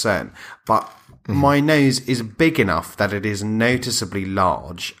concern, but my nose is big enough that it is noticeably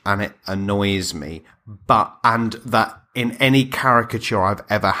large and it annoys me. And that in any caricature I've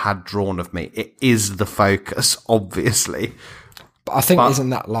ever had drawn of me, it is the focus, obviously. But I think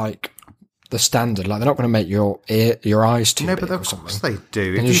isn't that like the standard? Like they're not going to make your eyes too No, big but or of something. course they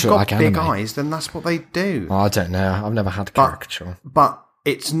do. Then If you you've should got like big anime. eyes, then that's what they do. I don't know. I've never had a caricature. But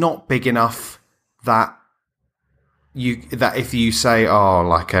it's not big enough that if you say, oh,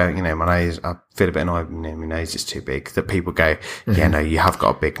 like my nose, I feel a bit annoyed. My nose is too big. That people go, yeah, no, you have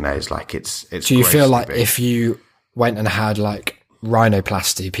got a big nose. Like it's. Do you feel grossly like big. if you went and had like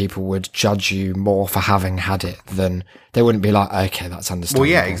rhinoplasty, people would judge you more for having had it than they wouldn't be like, okay, that's understandable. Well,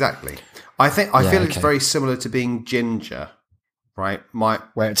 yeah, exactly. I feel it's okay. very similar to being ginger, right?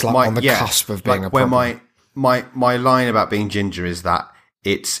 Where it's like on the cusp of being like a problem. Where my line about being ginger is that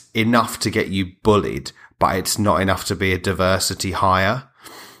it's enough to get you bullied, but it's not enough to be a diversity hire.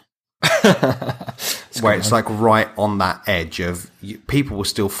 Where it's like right on that edge of people will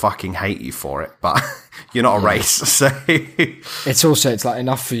still fucking hate you for it, but you're not a race. So It's like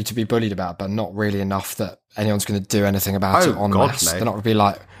enough for you to be bullied about, but not really enough that anyone's going to do anything about it en masse. no. They're not going to be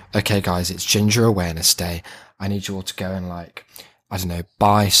like, okay, guys, it's Ginger Awareness Day. I need you all to go and like, I don't know,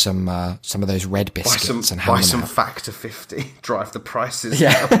 buy some of those red biscuits and have buy them some out. Factor 50, drive the prices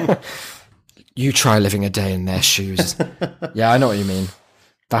down. Yeah. You try living a day in their shoes. Yeah, I know what you mean.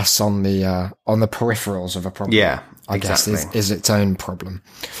 That's on the peripherals of a problem. Yeah, I exactly. guess is its own problem.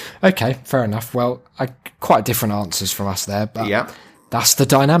 Okay, fair enough. Well, quite different answers from us there, but Yeah. that's the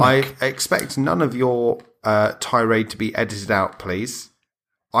dynamic. I expect none of your tirade to be edited out, please.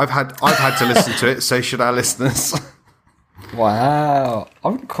 I've had to listen to it, so should our listeners. Wow, I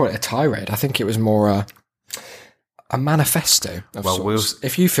wouldn't call it a tirade. I think it was more a manifesto of sorts.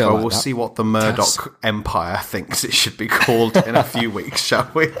 If you feel like we'll that, see what the Murdoch Empire thinks it should be called in a few weeks,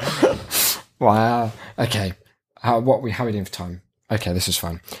 shall we? Wow. Okay. How are we doing for time? Okay, this is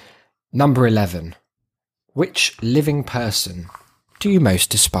fun. Number 11. Which living person do you most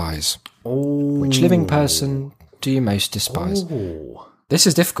despise? Oh, Which living person do you most despise? Oh, This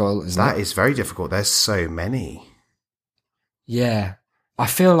is difficult, isn't that it? is very difficult. There's so many. Yeah. I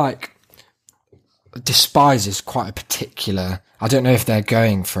feel like despise is quite a particular... I don't know if they're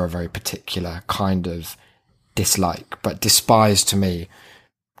going for a very particular kind of dislike, but despise to me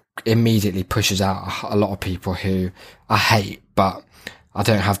immediately pushes out a lot of people who I hate, but I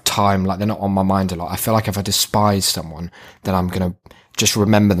don't have time. Like, they're not on my mind a lot. I feel like if I despise someone, then I'm going to just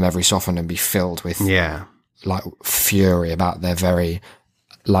remember them every so often and be filled with like fury about their very,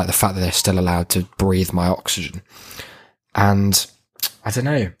 like the fact that they're still allowed to breathe my oxygen. And I don't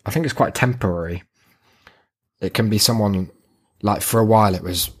know, I think it's quite temporary. It can be someone, like for a while it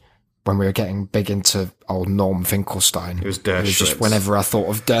was when we were getting big into old Norm Finkelstein. It was Dershowitz. It was just whenever I thought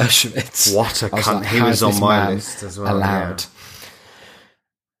of Dershowitz. What a I was cunt. like, He how was is on this my man list as well. allowed?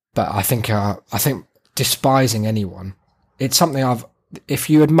 But I think despising anyone, it's something if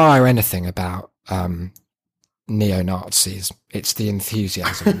you admire anything about neo-Nazis, it's the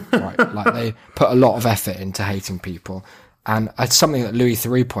enthusiasm, right? Like, they put a lot of effort into hating people. And it's something that Louis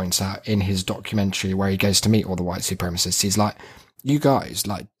Theroux points out in his documentary where he goes to meet all the white supremacists. He's like, you guys,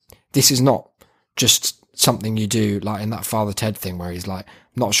 like, this is not just something you do, like in that Father Ted thing where he's like,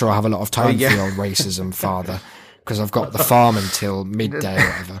 not sure I have a lot of time for your racism, father, because I've got the farm until midday or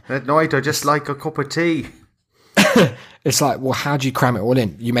whatever. At night, I just like a cup of tea. It's like, well, how do you cram it all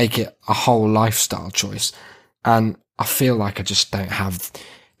in? You make it a whole lifestyle choice. And I feel like I just don't have...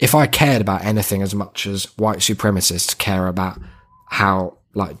 If I cared about anything as much as white supremacists care about how,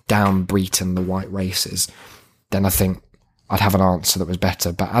 like, downbeaten the white race is, then I think I'd have an answer that was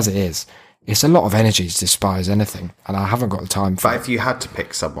better. But as it is, it's a lot of energy to despise anything, and I haven't got the time for it. But if you had to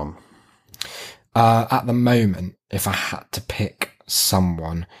pick someone... At the moment, if I had to pick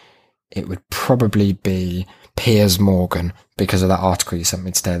someone, it would probably be Piers Morgan, because of that article you sent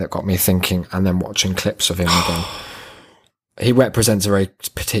me today that got me thinking, and then watching clips of him again. he represents a very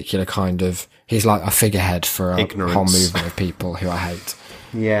particular kind of, he's like a figurehead for a Ignorance. whole movement of people who I hate.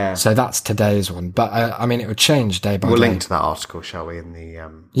 Yeah. So that's today's one. But I mean, it would change day by We'll day. link to that article, shall we? In the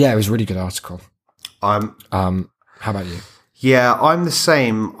Yeah, it was a really good article. I'm How about you? Yeah, I'm the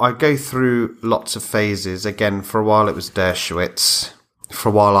same. I go through lots of phases. Again, for a while it was Dershowitz. For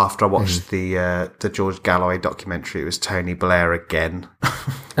a while after I watched the George Galloway documentary, it was Tony Blair again.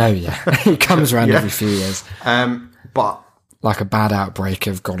 Oh yeah, he comes around every few years, But like a bad outbreak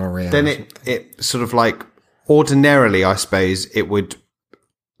of gonorrhea. then it sort of like, ordinarily, I suppose, it would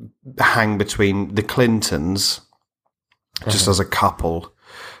hang between the Clintons, just as a couple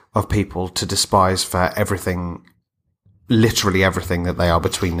of people to despise for everything, literally everything that they are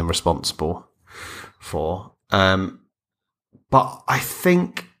between them responsible for. But I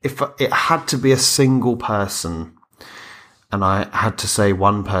think if it had to be a single person, and I had to say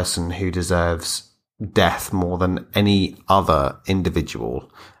one person who deserves death more than any other individual,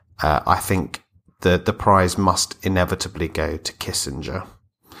 I think the prize must inevitably go to Kissinger.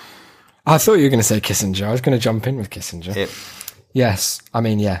 I thought you were going to say Kissinger. I was going to jump in with Kissinger. Yes. I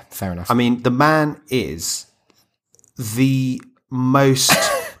mean, yeah, fair enough. I mean, the man is the most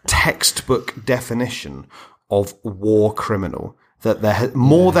textbook definition of war criminal that there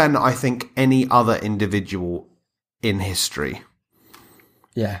more than I think any other individual in history.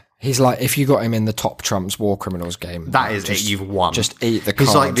 Yeah. He's like, if you got him in the Top Trumps War Criminals game, That is it. You've won. just eat the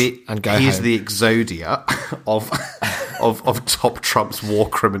He's card like and go He's home. the Exodia of Top Trump's War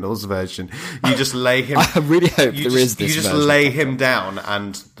Criminals version. You just lay him. I really hope you there is just, this You just version. lay him down,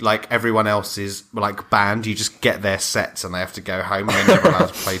 and like everyone else is like banned. You just get their sets, and they have to go home, and they're never allowed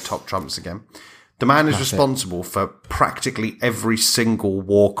to play Top Trumps again. The man is responsible for practically every single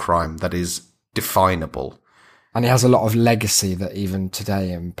war crime that is definable. And he has a lot of legacy that even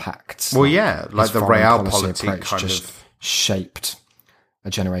today impacts. Well, yeah, like his the foreign realpolitik approach kind just of. shaped a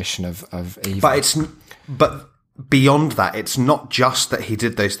generation of evil. But beyond that, it's not just that he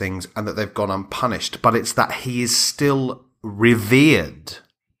did those things and that they've gone unpunished, but it's that he is still revered.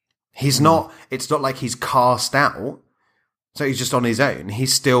 He's not. It's not like he's cast out. So he's just on his own.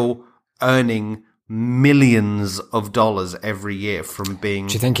 He's still earning millions of dollars every year from being.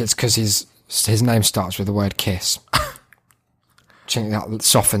 Do you think it's because his name starts with the word kiss? Do you think that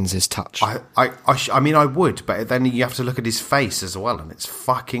softens his touch? I mean, I would, but then you have to look at his face as well, and it's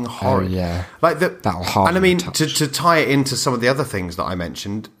fucking horrid. Oh, yeah. Like That'll harden and I mean, the touch. to tie it into some of the other things that I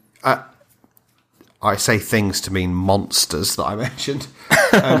mentioned, I say things to mean monsters that I mentioned,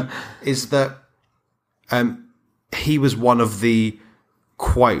 is that he was one of the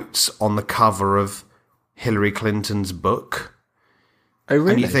quotes on the cover of Hillary Clinton's book. Oh,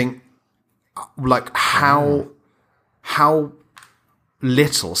 really? And you think, like, how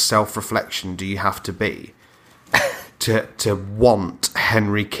little self-reflection do you have to be to want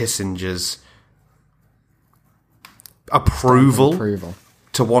Henry Kissinger's approval,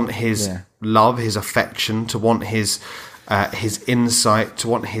 to want his love, his affection, to want his insight, to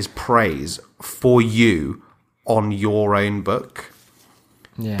want his praise for you on your own book?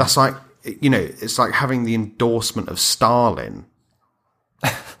 Yeah. That's like, it's like having the endorsement of Stalin.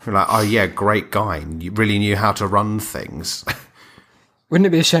 You're like, oh yeah, great guy. And you really knew how to run things. Wouldn't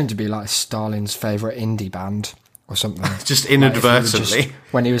it be a shame to be like Stalin's favourite indie band or something? Just Like, if he was inadvertently. just-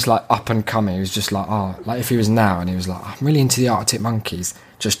 when he was like up and coming, he was just like, like if he was now and he was like, I'm really into the Arctic Monkeys,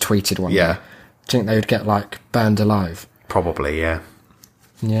 just tweeted one Yeah. day. Do you think they would get like burned alive? Probably, yeah.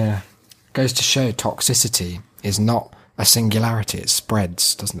 Yeah. Goes to show toxicity is not a singularity, it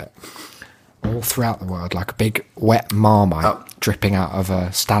spreads, doesn't it? All throughout the world, like a big wet marmite dripping out of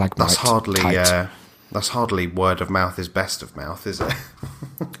a stalagmite. That's hardly word of mouth is best of mouth, is it?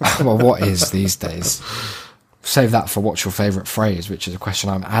 Well, what is these days? Save that for what's your favourite phrase, which is a question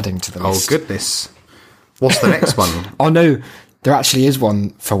I'm adding to the Oh, list. goodness. What's the next one? Oh, no, there actually is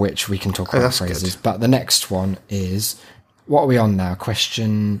one for which we can talk about that's phrases. good. But the next one is, what are we on now?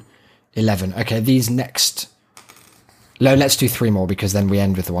 Question 11. Okay, these next... No, let's do 3 more because then we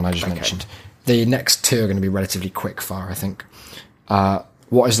end with the one I just mentioned. The next 2 are going to be relatively quick fire, I think.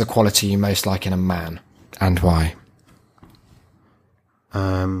 What is the quality you most like in a man, and why?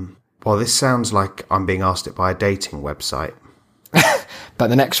 Well, this sounds like I'm being asked it by a dating website. But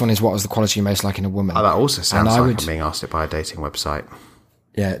the next one is, what is the quality you most like in a woman? Oh, that also sounds And I like would- I'm being asked it by a dating website.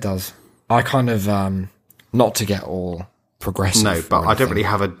 Yeah, it does. I kind of, not to get all progressive. No, but or I don't anything, really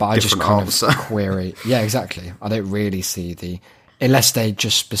have a but I just different kind answer. of query. Yeah, exactly. I don't really see unless they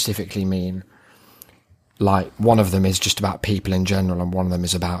just specifically mean, like, one of them is just about people in general and one of them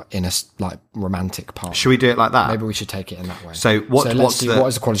is about in a, like, romantic part. Should we do it like that? Maybe we should take it in that way. So what is what's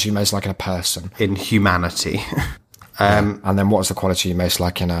the quality you most like in a person? in humanity? And then what's the quality you most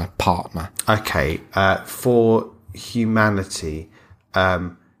like in a partner? Okay. For humanity,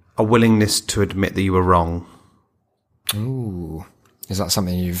 a willingness to admit that you were wrong. Ooh. Is that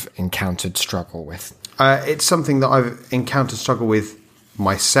something you've encountered struggle with? It's something that I've encountered struggle with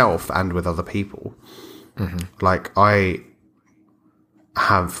myself and with other people. Like, I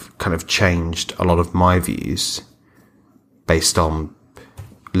have kind of changed a lot of my views based on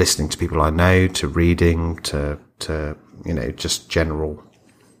listening to people I know, to reading, to just general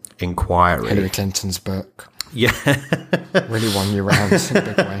inquiry. Hillary Clinton's book. Yeah. Really won you round in a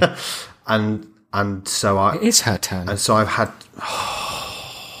big way. And so It is her turn. And so I've had...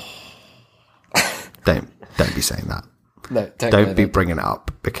 Don't be saying that. No, Don't be bringing it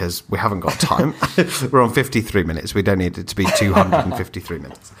up, because we haven't got time. We're on 53 minutes. We don't need it to be 253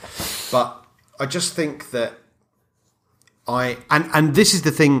 minutes. But I just think that and this is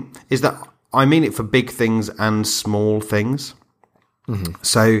the thing, is that I mean it for big things and small things.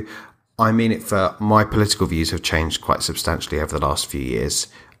 So I mean it for my political views have changed quite substantially over the last few years.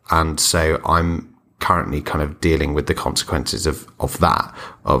 And so I'm currently kind of dealing with the consequences of that,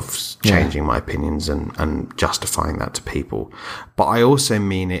 of changing my opinions and justifying that to people. But I also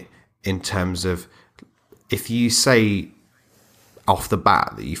mean it in terms of, if you say off the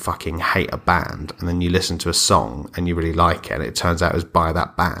bat that you fucking hate a band, and then you listen to a song and you really like it, and it turns out it was by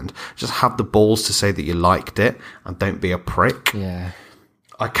that band, just have the balls to say that you liked it, and don't be a prick. Yeah.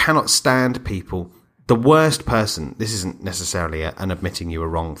 I cannot stand people. The worst person, this isn't necessarily an admitting you were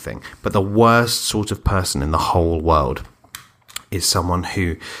wrong thing, but the worst sort of person in the whole world is someone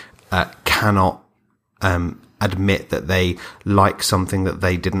who cannot admit that they like something that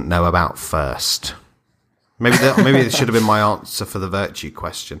they didn't know about first. Maybe this should have been my answer for the virtue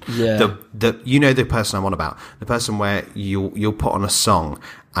question. Yeah. The person I'm on about, the person where you'll put on a song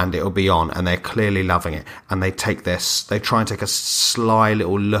and it'll be on, and they're clearly loving it, and they try and take a sly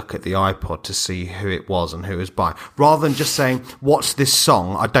little look at the iPod to see who it was and who it was by, rather than just saying, "What's this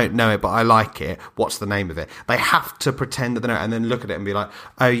song? I don't know it, but I like it. What's the name of it?" They have to pretend that they know it, and then look at it and be like,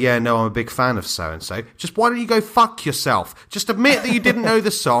 "Oh yeah, no, I'm a big fan of so and so." Just why don't you go fuck yourself? Just admit that you didn't know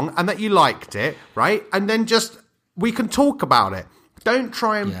the song and that you liked it, right? And then we can talk about it. Don't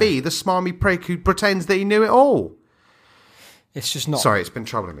try and be the smarmy prick who pretends that he knew it all. It's just not... Sorry, it's been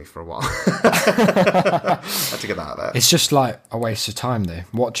troubling me for a while. I had to get that out there. It's just like a waste of time, though.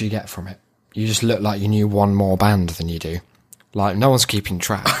 What do you get from it? You just look like you knew one more band than you do. Like, no one's keeping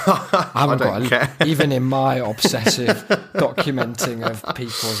track. I don't care. Even in my obsessive documenting of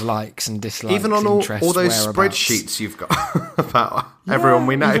people's likes and dislikes, even on all those spreadsheets you've got about everyone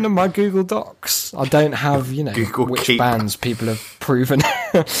we know. Even in my Google Docs, I don't have, Google which Keep. bands people have proven.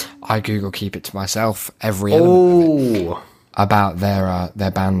 I Google Keep it to myself, every element of it, about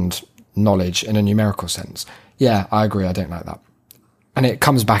their band knowledge in a numerical sense. Yeah, I agree. I don't like that. And it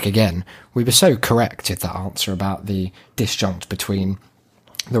comes back again. We were so correct with that answer about the disjunct between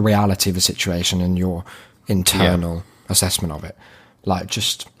the reality of the situation and your internal assessment of it. Like,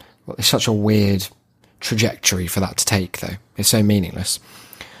 it's such a weird trajectory for that to take, though. It's so meaningless.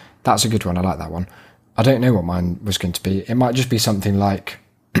 That's a good one. I like that one. I don't know what mine was going to be. It might just be something like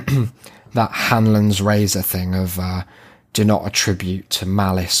that Hanlon's razor thing of do not attribute to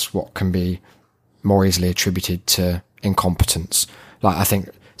malice what can be more easily attributed to incompetence. Like, I think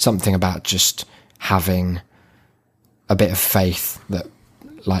something about just having a bit of faith that,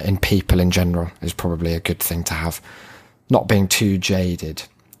 like, in people in general is probably a good thing to have. Not being too jaded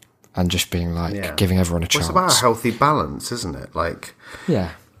and just being like giving everyone a chance. It's about a healthy balance, isn't it? Like,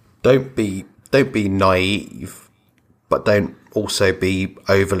 yeah, don't be naive, but don't also be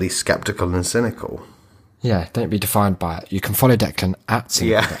overly skeptical and cynical. Yeah, don't be defined by it. You can follow Declan at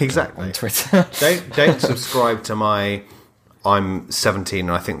Declan exactly on Twitter. don't subscribe to my I'm 17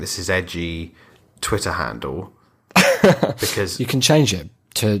 and I think this is edgy Twitter handle, because you can change it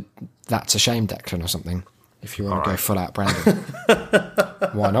to that's a shame Declan or something if you want to go full out Brandon.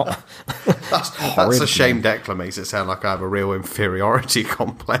 Why not? That's a shame Declan makes it sound like I have a real inferiority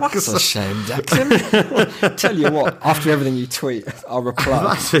complex. That's a shame Declan. Tell you what, after everything you tweet, I'll reply.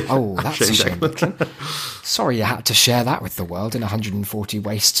 That's a shame Declan. Sorry you had to share that with the world in 140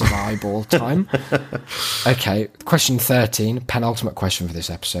 wastes of eyeball time. Okay, question 13, penultimate question for this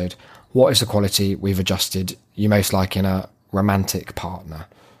episode. What is the quality we've adjusted you most like in a romantic partner?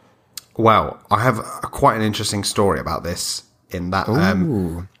 Well, I have quite an interesting story about this, in that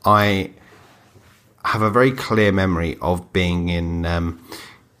I have a very clear memory of being in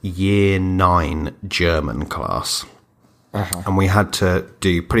year 9 German class. And we had to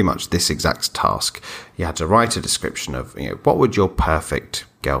do pretty much this exact task. You had to write a description of, what would your perfect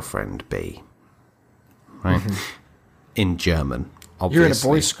girlfriend be? Right? in German. Obviously. You're in a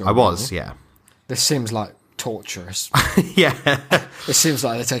boys' school, I was, aren't you? yeah. This seems like torturous. Yeah. It seems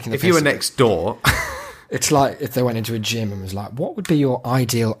like they're taking the If you were piss. next door, It's like if they went into a gym and was like, what would be your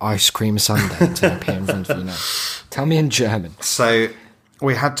ideal ice cream sundae until I appear in front of you now? Tell me in German. so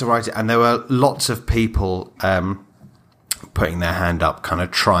we had to write it, and there were lots of people putting their hand up, kind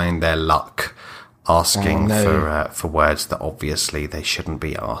of trying their luck, asking for words that obviously they shouldn't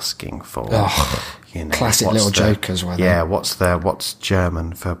be asking for. You know, Classic what's little jokers, were they? Yeah, what's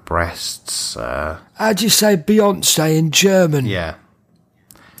German for breasts? How do you say Beyonce in German? Yeah.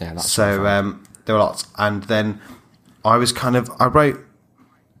 Yeah, that's So there were lots, and then I wrote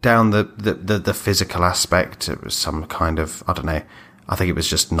down the physical aspect. It was some kind of, I don't know, I think it was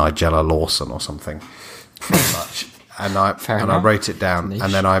just Nigella Lawson or something. Pretty much. And I wrote it down,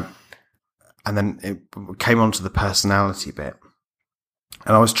 and then it came on to the personality bit.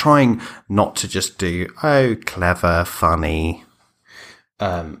 And I was trying not to just do, clever, funny,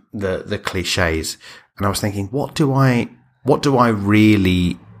 the cliches. And I was thinking, what do I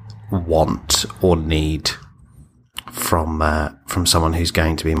really want or need from someone who's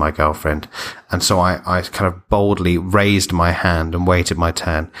going to be my girlfriend? And so I kind of boldly raised my hand and waited my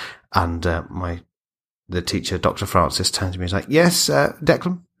turn. And the teacher, Dr. Francis, turned to me and was like, yes,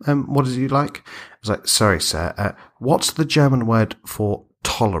 Declan, what did you like? I was like, sorry, sir, what's the German word for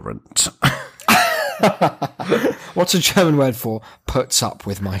tolerant? What's a German word for puts up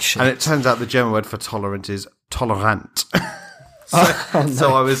with my shit? And it turns out the German word for tolerant is tolerant.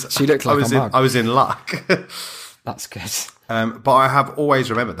 So I was, So you look like a mug. I was in luck. That's good. But I have always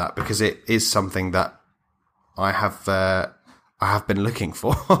remembered that because it is something that I have been looking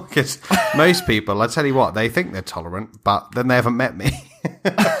for. Because most people, I tell you what, they think they're tolerant, but then they haven't met me.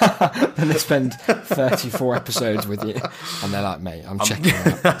 Then they spend 34 episodes with you, and they're like, mate, I'm checking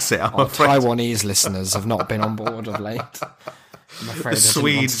out. That's it. Our Taiwanese listeners have not been on board of late. I'm afraid The I didn't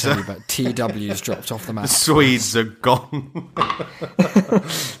want to Swedes tell you, but TW's dropped off the map. Swedes are gone.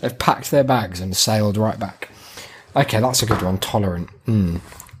 They've packed their bags and sailed right back. Okay, that's a good one. Tolerant.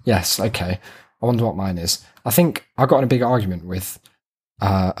 Yes, okay. I wonder what mine is. I think I got in a big argument with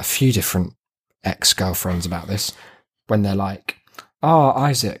a few different ex-girlfriends about this when they're like, oh,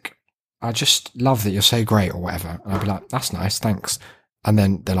 Isaac, I just love that you're so great or whatever. And I'd be like, that's nice, thanks. And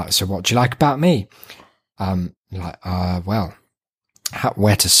then they're like, so what do you like about me? Well,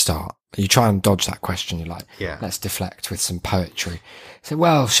 where to start? You try and dodge that question. You're like, Yeah. let's deflect with some poetry. So,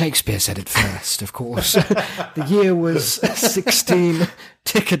 well, Shakespeare said it first, of course. The year was 16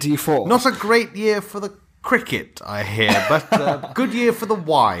 tickety-4. Not a great year for the cricket, I hear, but a good year for the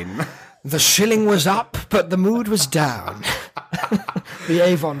wine. The shilling was up, but the mood was down. The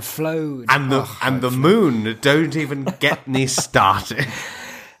Avon flowed. And the moon, don't even get me started.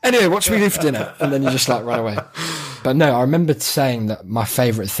 Anyway, what should we do for dinner? And then you just like run away. But no, I remember saying that my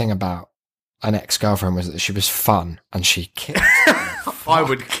favourite thing about an ex-girlfriend was that she was fun and she kicked. I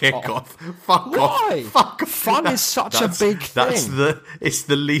would kick off. Fuck Why? off. Fuck off. Fun is such a big thing. It's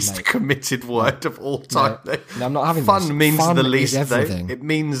the least committed word of all time. No, I'm not having fun this. means Fun the is least, though. everything. It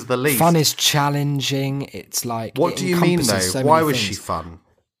means the least. Fun is challenging. It's like What it do you mean, though? encompasses so Why many was things. she fun?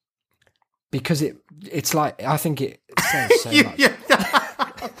 Because it's like I think it says so much.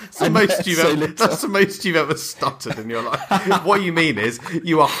 That's the most you've so ever. little. That's the most you've ever stuttered in your life. What you mean is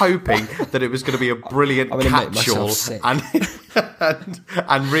you were hoping that it was going to be a brilliant I'm gonna make catch-all, myself sick.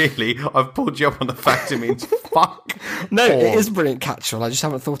 and really, I've pulled you up on the fact it means fuck. No, or- it is a brilliant catch-all. I just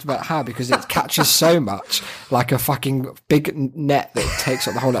haven't thought about how because it catches so much, like a fucking big net that takes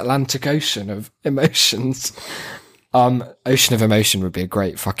up the whole Atlantic Ocean of emotions. Ocean of Emotion would be a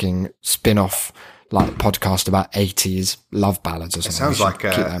great fucking spin-off, like podcast about 80s love ballads or something. Sounds We like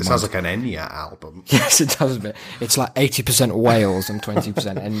should keep that in it sounds mind. like an Enya album. Yes, it does a bit. It's like 80% Wales and 20%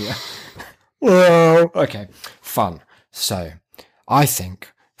 Enya. Well, okay, fun. So, I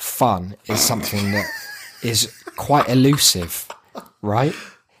think fun is something that is quite elusive, right?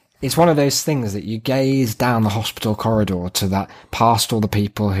 It's one of those things that you gaze down the hospital corridor to that, past all the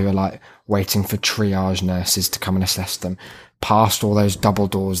people who are like waiting for triage nurses to come and assess them, past all those double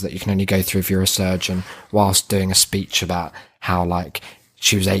doors that you can only go through if you're a surgeon, whilst doing a speech about how like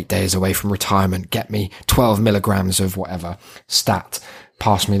she was 8 days away from retirement, get me 12 milligrams of whatever, stat,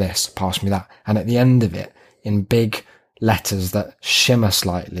 pass me this, pass me that. And at the end of it, in big letters that shimmer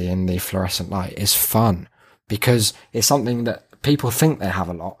slightly in the fluorescent light, is fun. Because it's something that people think they have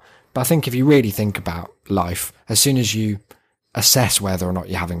a lot. But I think if you really think about life, as soon as you assess whether or not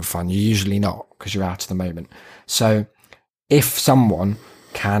you're having fun, you're usually not because you're out of the moment. So if someone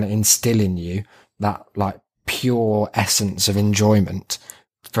can instill in you that like pure essence of enjoyment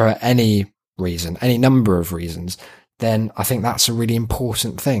for any reason, any number of reasons, then I think that's a really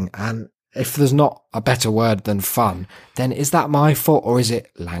important thing. And if there's not a better word than fun, then is that my fault or is it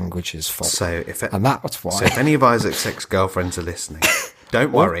language's fault? So and that's why. So if any of Isaac's ex-girlfriends are listening,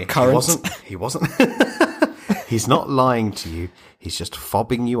 don't worry. He wasn't. He's not lying to you. He's just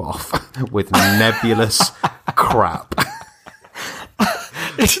fobbing you off with nebulous crap.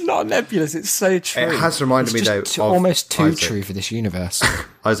 It's not nebulous. It's so true. It has reminded me, though, of almost too Isaac. true for this universe.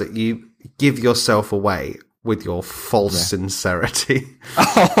 Isaac, you give yourself away with your false sincerity.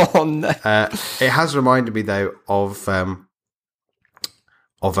 Oh no! It has reminded me, though, of an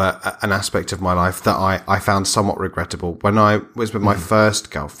aspect of my life that I found somewhat regrettable. When I was with my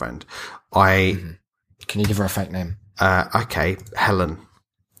first girlfriend, Can you give her a fake name? Okay, Helen.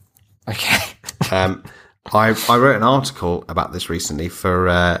 Okay. I wrote an article about this recently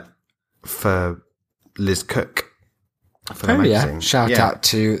for Liz Cook. For the magazine. Shout out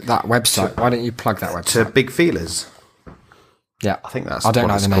to that website. Why don't you plug that website? To Big Feelers. Yeah. I think that's I don't what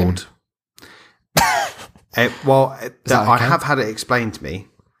know it's the name. called. I okay? have had it explained to me.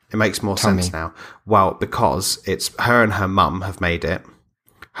 It makes more Tell sense me. now. Well, because it's her and her mum have made it.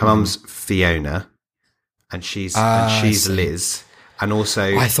 Her mum's Fiona, and she's Liz. And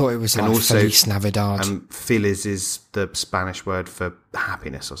also, I thought it was like Feliz Navidad. Feliz is the Spanish word for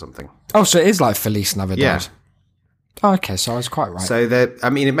happiness or something. Oh, so it is like Feliz Navidad. Yeah. Oh, okay, so I was quite right. So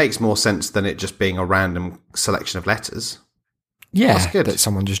it makes more sense than it just being a random selection of letters. yeah, that's good. that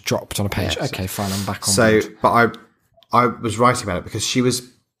someone just dropped on a page. Yeah, Okay, fine, I'm back on So, board. but I was writing about it because she was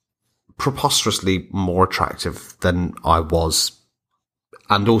preposterously more attractive than I was.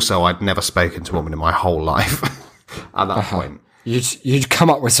 And also, I'd never spoken to a woman in my whole life at that point. You'd come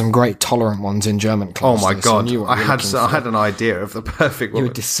up with some great tolerant ones in German class. Oh my though, so God. you knew what I you were had looking for. an idea of the perfect You were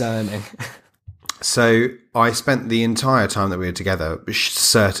woman. discerning. So I spent the entire time that we were together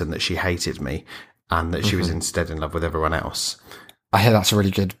certain that she hated me and that she was instead in love with everyone else. I hear that's a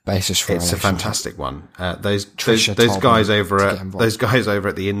really good basis for It's a relationship. fantastic one. Those Trisha those told guys me over to at get involved. those guys over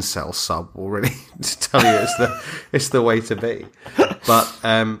at the incel sub will really tell you it's the way to be. But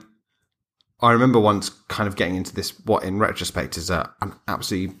I remember once kind of getting into this, what in retrospect is an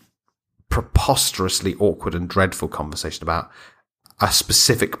absolutely preposterously awkward and dreadful conversation about a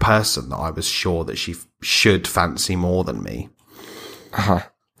specific person that I was sure that she should fancy more than me. Uh-huh.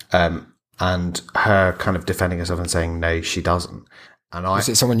 And her kind of defending herself and saying, no, she doesn't. And Is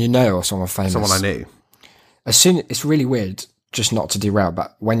it someone you know or someone famous? someone I knew. It's really weird, just not to derail,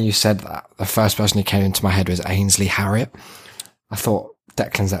 but when you said that, the first person who came into my head was Ainsley Harriott. I thought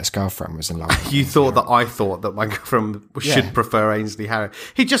Declan's ex-girlfriend was in love with You him. thought that I thought that my girlfriend should prefer Ainsley Harriott.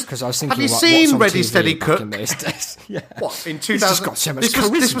 He just, Because I was thinking, have you like, seen what's on Ready TV Steady back Cook? in those days? Yeah. What, in He's 2000? just got so much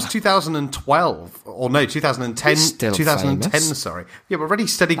this was charisma. 2012, or no, 2010. He's still 2010, famous. sorry. Yeah, but Ready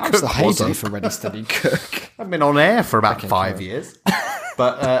Steady That Cook was the heyday wasn't. for Ready Steady Cook. I've been on air for about Okay, 5 cool. years.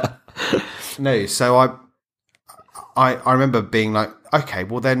 But no, so I remember being like, okay,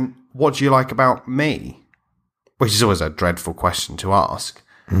 well then, what do you like about me? Which is always a dreadful question to ask.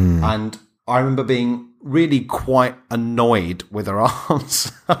 And I remember being really quite annoyed with her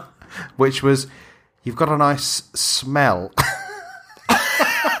answer, which was, you've got a nice smell.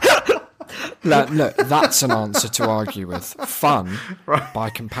 Look, that's an answer to argue with. Fun, by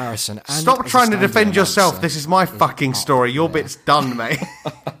comparison. And Stop as a trying to defend standalone yourself. answer, This is my fucking story. Your bit's done, mate.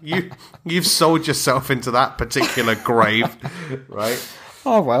 You've sold yourself into that particular grave, right?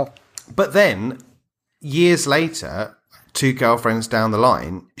 Oh, well. But then, years later, 2 girlfriends down the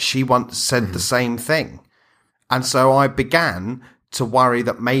line, she once said the same thing. And so I began to worry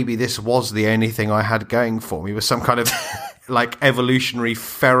that maybe this was the only thing I had going for me, was some kind of like evolutionary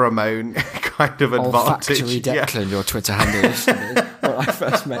pheromone kind of advantage. Olfactory Declan, your Twitter handle used to be when I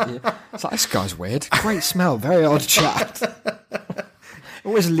first met you. It's like, this guy's weird. Great smell, very odd chat.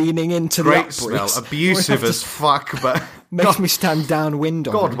 Always leaning into Great the smell, upwards. abusive as fuck, but Makes me stand downwind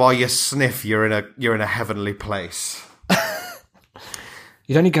on God, him. while you sniff, you're in a heavenly place.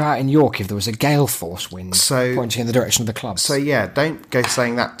 You'd only go out in York if there was a gale force wind So- pointing in the direction of the clubs. So yeah, don't go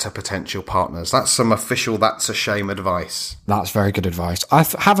saying that to potential partners. That's some official that's a shame advice. That's very good advice. I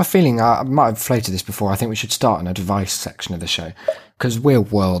have a feeling, I might have floated this before, I think we should start an advice section of the show. Because we're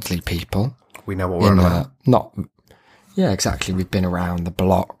worldly people. We know what we're on about. Yeah, exactly. We've been around the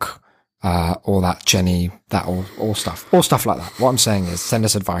block, all that Jenny, that all stuff like that. What I'm saying is, send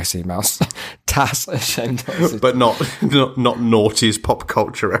us advice emails. Tas ashamed. But not naughty's pop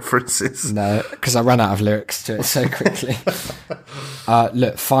culture references. No, because I ran out of lyrics to it so quickly.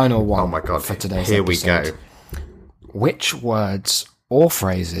 Look, final one. Oh my God, for today's here episode. we go. Which words or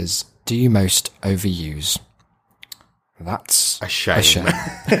phrases do you most overuse? That's A shame.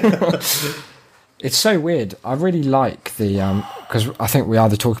 It's so weird. I really like the because I think we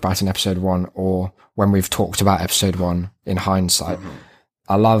either talk about it in episode 1 or when we've talked about episode 1 in hindsight.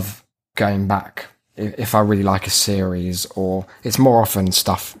 I love going back if I really like a series, or it's more often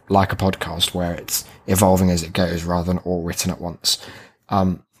stuff like a podcast where it's evolving as it goes rather than all written at once.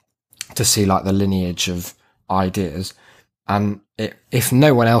 To see like the lineage of ideas, and if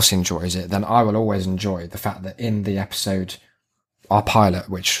no one else enjoys it, then I will always enjoy the fact that in the episode, our pilot,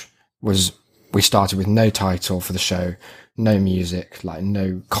 which was, we started with no title for the show, no music, like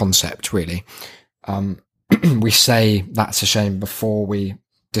no concept really. We say that's a shame before we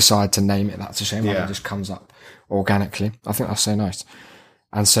decide to name it that's a shame. Like it just comes up organically. I think that's so nice.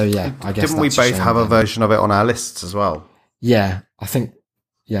 And so yeah, I guess didn't we both have a version of it on our lists as well? Yeah, I think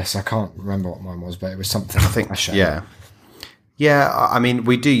yes. I can't remember what mine was, but it was something. I think yeah. I mean,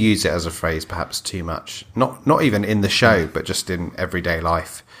 we do use it as a phrase, perhaps too much. Not even in the show, but just in everyday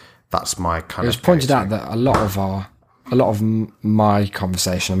life. That's my kind of. It was pointed out that a lot of my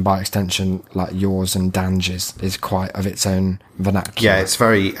conversation, and by extension, like yours and Dange's, is quite of its own vernacular. Yeah, it's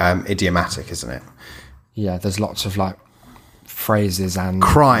very idiomatic, isn't it? Yeah, there's lots of like phrases and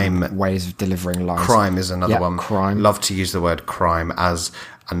crime ways of delivering lines. Crime is another one. Crime. Love to use the word crime as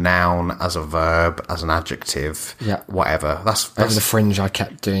a noun, as a verb, as an adjective. Yeah, whatever. That's over the fringe. I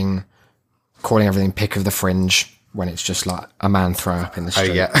kept calling everything pick of the fringe when it's just like a man throwing up in the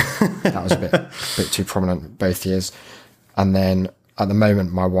street. Oh yeah, that was a bit too prominent both years. And then at the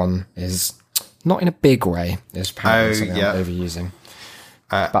moment, my one is not in a big way. It's apparently something I'm overusing.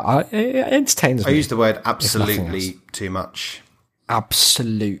 But it entertains me. I use the word absolutely too much.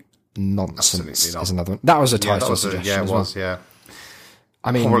 Absolute nonsense is another one. That was a title suggestion as well. Yeah.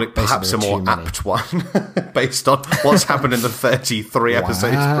 I mean, probably, perhaps a more apt one based on what's happened in the 33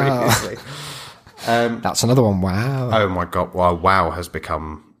 episodes previously. That's another one. Wow. Oh my God. Wow has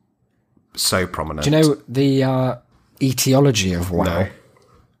become so prominent. Do you know the etiology of wow? No.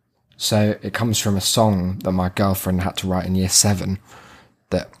 So it comes from a song that my girlfriend had to write in year 7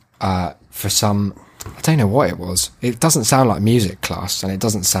 that for some, I don't know what it was. It doesn't sound like music class and it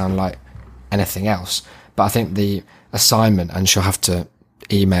doesn't sound like anything else. But I think the assignment, and she'll have to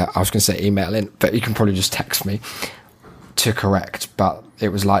email in, but you can probably just text me to correct. But it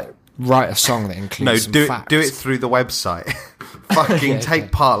was like, write a song that includes some facts. Do it through the website. Fucking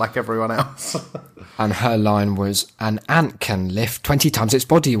take part like everyone else. And her line was, an ant can lift 20 times its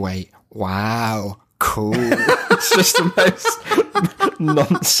body weight. Wow, cool. It's just the most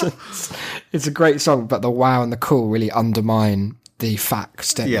nonsense. It's a great song, but the wow and the cool really undermine the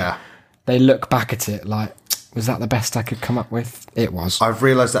facts. Yeah. They look back at it like, was that the best I could come up with? It was. I've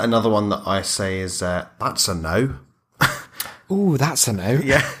realised that another one that I say is, that's a no. Ooh, that's a no.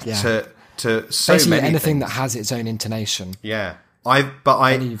 Yeah. To so basically many anything things. that has its own intonation. Yeah. I've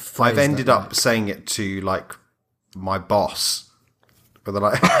ended up saying it to like my boss. But they're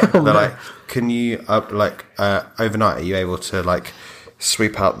like, can you overnight? Are you able to like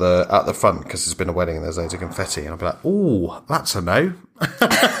sweep out the front because there's been a wedding and there's loads of confetti? And I'll be like, ooh, that's a no,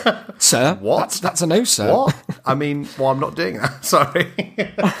 sir. What? That's a no, sir. What? I mean, well, I'm not doing that. Sorry.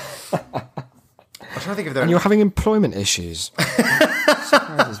 I'm trying to think if there. And you're having employment issues.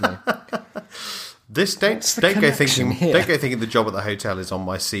 Surprises me. Don't go thinking the job at the hotel is on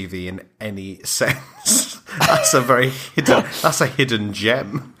my CV in any sense. That's a hidden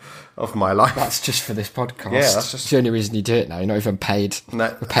gem of my life. That's just for this podcast. Yeah, that's just the only reason you do it now. You're not even paid.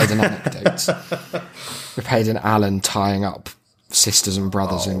 No. We're paid an anecdote. We're paid an Alan tying up sisters and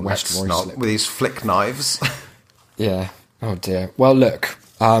brothers in West Ruislip with these flick knives. Yeah. Oh dear. Well, look.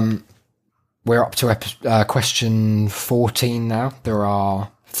 We're up to question 14 now. There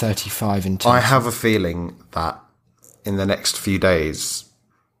are 35 in total. I have a feeling that in the next few days,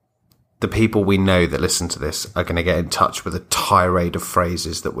 the people we know that listen to this are going to get in touch with a tirade of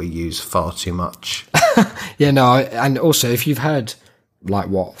phrases that we use far too much. Yeah, no, and also if you've heard like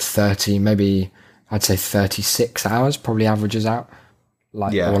 30, maybe I'd say 36 hours probably averages out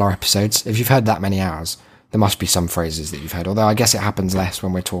all our episodes. If you've heard that many hours, there must be some phrases that you've heard. Although I guess it happens less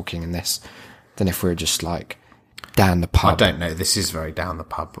when we're talking in this than if we were just like down the pub. I don't know. This is very down the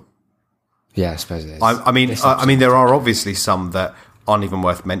pub. Yeah, I suppose it is. I mean, there are obviously some that aren't even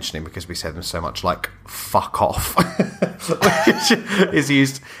worth mentioning because we say them so much, like "fuck off," which is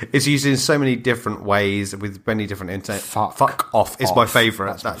used in so many different ways with many different Fuck off is my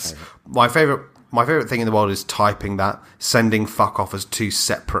favourite. That's my favourite. My favourite thing in the world is typing that, sending "fuck off" as 2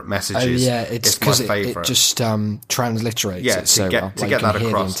 separate messages. Oh yeah, it's because it just transliterates. Yeah, it so to get that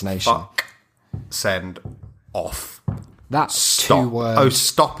across. Fuck, send, off. That's stop. 2 words. Oh,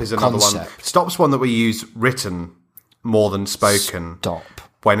 stop is another one. Stop's one that we use written more than spoken. Stop.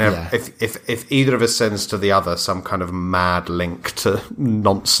 Whenever, Yeah. if either of us sends to the other some kind of mad link to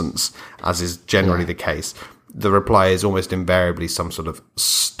nonsense, as is generally the case, the reply is almost invariably some sort of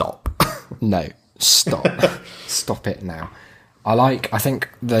stop. No, stop. Stop it now. I think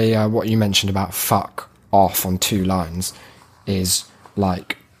the what you mentioned about fuck off on 2 lines is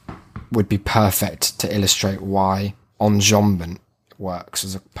like would be perfect to illustrate why enjambment works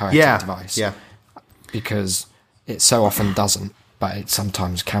as a poetic device. Yeah. Because it so often doesn't, but it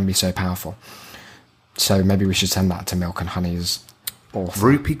sometimes can be so powerful. So maybe we should send that to Milk and Honey's author.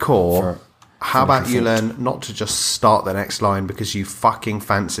 Rupee Kaur, how about you thought. learn not to just start the next line because you fucking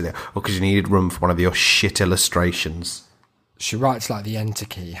fancied it or because you needed room for one of your shit illustrations? She writes like the Enter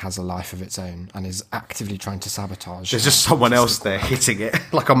Key has a life of its own and is actively trying to sabotage. There's just someone else there hitting it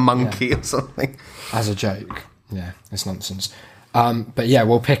like a monkey or something. As a joke. Yeah, it's nonsense. But yeah,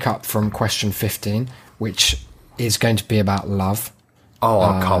 we'll pick up from question 15, which is going to be about love. Oh,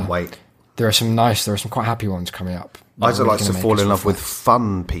 I can't wait. There are some quite happy ones coming up. Isaac likes to Gonna make fall us in love with reflect.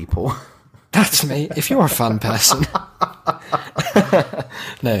 fun people. That's me. If you're a fun person.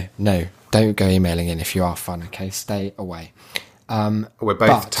 No, don't go emailing in if you are fun, okay? Stay away. We're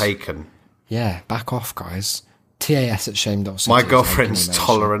both taken. Yeah, back off, guys. tas@shame.city. My girlfriend's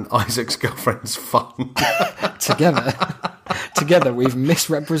tolerant, Isaac's girlfriend's fun. Together we've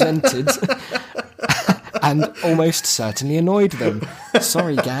misrepresented and almost certainly annoyed them.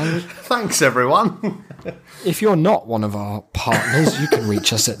 Sorry, gang. Thanks, everyone. If you're not one of our partners, you can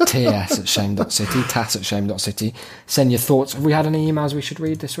reach us at tas@shame.city, tas@shame.city. Send your thoughts. Have we had any emails we should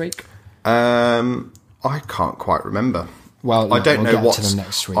read this week? I can't quite remember. Well, I don't we'll know get to what's. them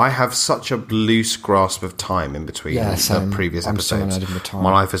next week. I have such a loose grasp of time in between the same. previous I'm so episodes. unheard of the time.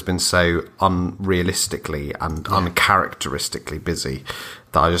 My life has been so unrealistically and uncharacteristically busy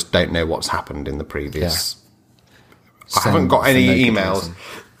that I just don't know what's happened in the previous. I Same haven't got for any no good emails reason.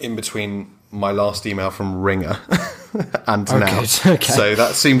 in between my last email from Ringer and Oh, now. good. Okay. So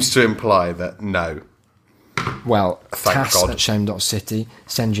that seems to imply that no. Well, Thank God. tas@shame.city.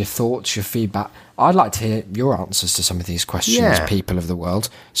 Send your thoughts, your feedback. I'd like to hear your answers to some of these questions, Yeah. people of the world.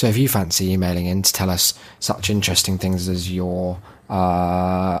 So if you fancy emailing in to tell us such interesting things as your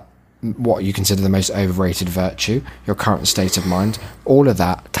what you consider the most overrated virtue, your current state of mind, all of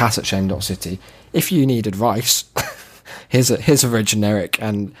that, tas@shame.city. If you need advice, here's a very generic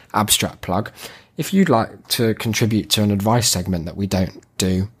and abstract plug. If you'd like to contribute to an advice segment that we don't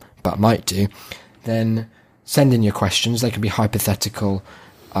do but might do, then send in your questions. They can be hypothetical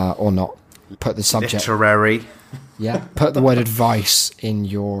or not. Put the subject. Literary. Yeah, put the word advice in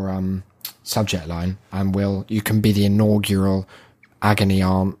your subject line, and you can be the inaugural agony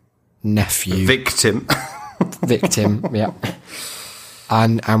aunt nephew Victim. victim. Yeah,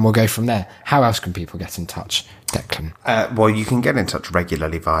 and we'll go from there. How else can people get in touch, Declan? Well, you can get in touch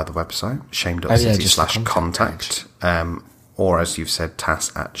regularly via the website, shame.city just the /contact, or as you've said,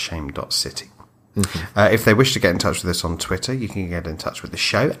 tas@shame.city. If they wish to get in touch with us on Twitter, you can get in touch with the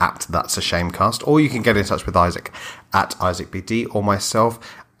show at That's a Shamecast, or you can get in touch with Isaac at IsaacBD, or myself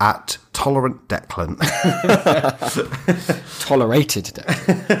at Tolerant Declan. Tolerated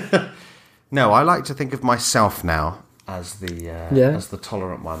Declan. No, I like to think of myself now as the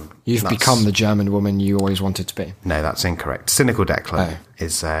tolerant one. You've become the German woman you always wanted to be. No, that's incorrect. Cynical Declan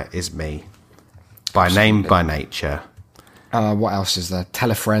is me. By name, by nature. What else is there?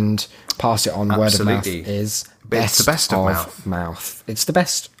 Tell a friend, pass it on. Word of mouth Absolutely. is It's the best of mouth. It's the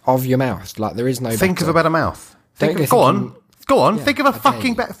best of your mouth. Like there is no. Think better. of a better mouth. Don't go Go on. thinking- Go on. Yeah, think of a okay.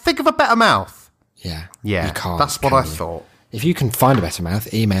 fucking think of a better mouth. Yeah. Yeah, You can't, that's what can I you? thought. If you can find a better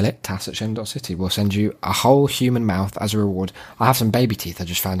mouth, email it, tas@shame.city. We'll send you a whole human mouth as a reward. I have some baby teeth I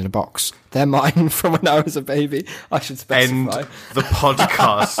just found in a box. They're mine from when I was a baby. I should End specify. the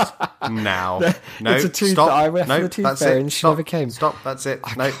podcast now. No, It's a tooth stop. that I went no, for the tooth that's fairy it. and she Stop. never came. Stop. That's it.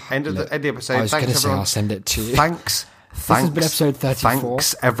 No, end of the episode. I was going Thanks, to say everyone. I'll send it to you. Thanks. This has been episode 34.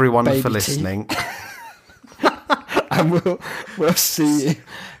 Thanks, everyone, Baby for teeth. listening. And we'll see you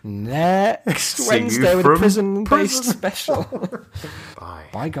next See you Wednesday with a from prison-based prison. special. Bye.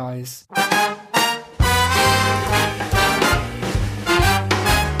 Bye, guys.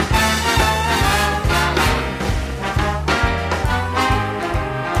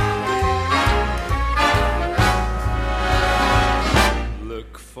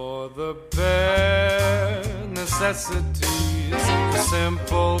 Look for the bare necessities, the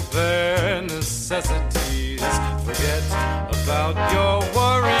simple bare necessities. Forget about your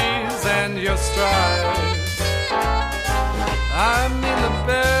worries and your strife. I mean the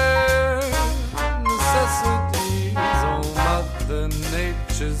bare necessities, oh Mother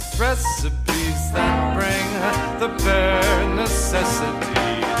Nature's recipes that bring the bare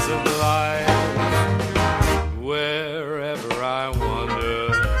necessities.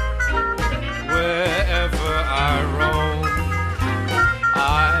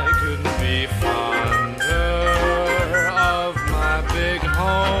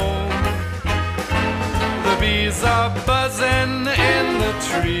 the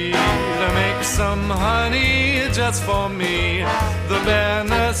tree to make some honey just for me. The bare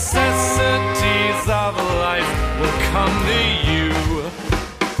necessities of life will come to you.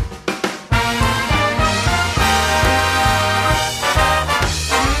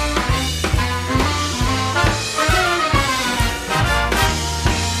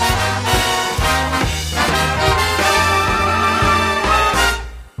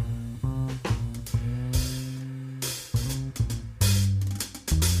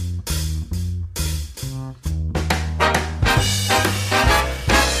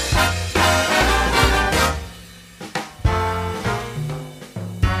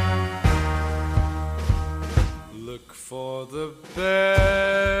 For the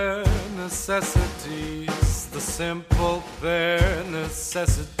bare necessities, the simple bare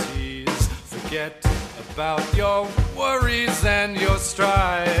necessities. Forget about your worries and your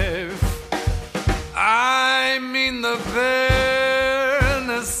strife. I mean the bare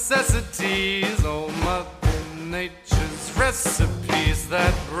necessities, oh Mother Nature's recipes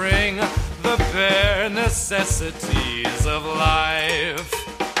that bring the bare necessities of life.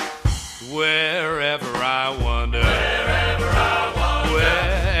 Wherever I wander, wherever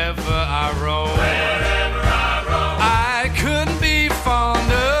I roam, I couldn't be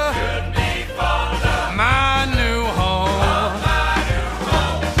fonder, my new home.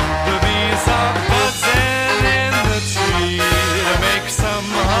 The bees are buzzing in the tree to make some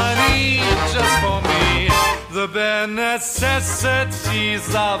honey just for me. The bare necessities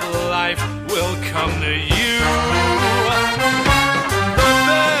of life will come to you.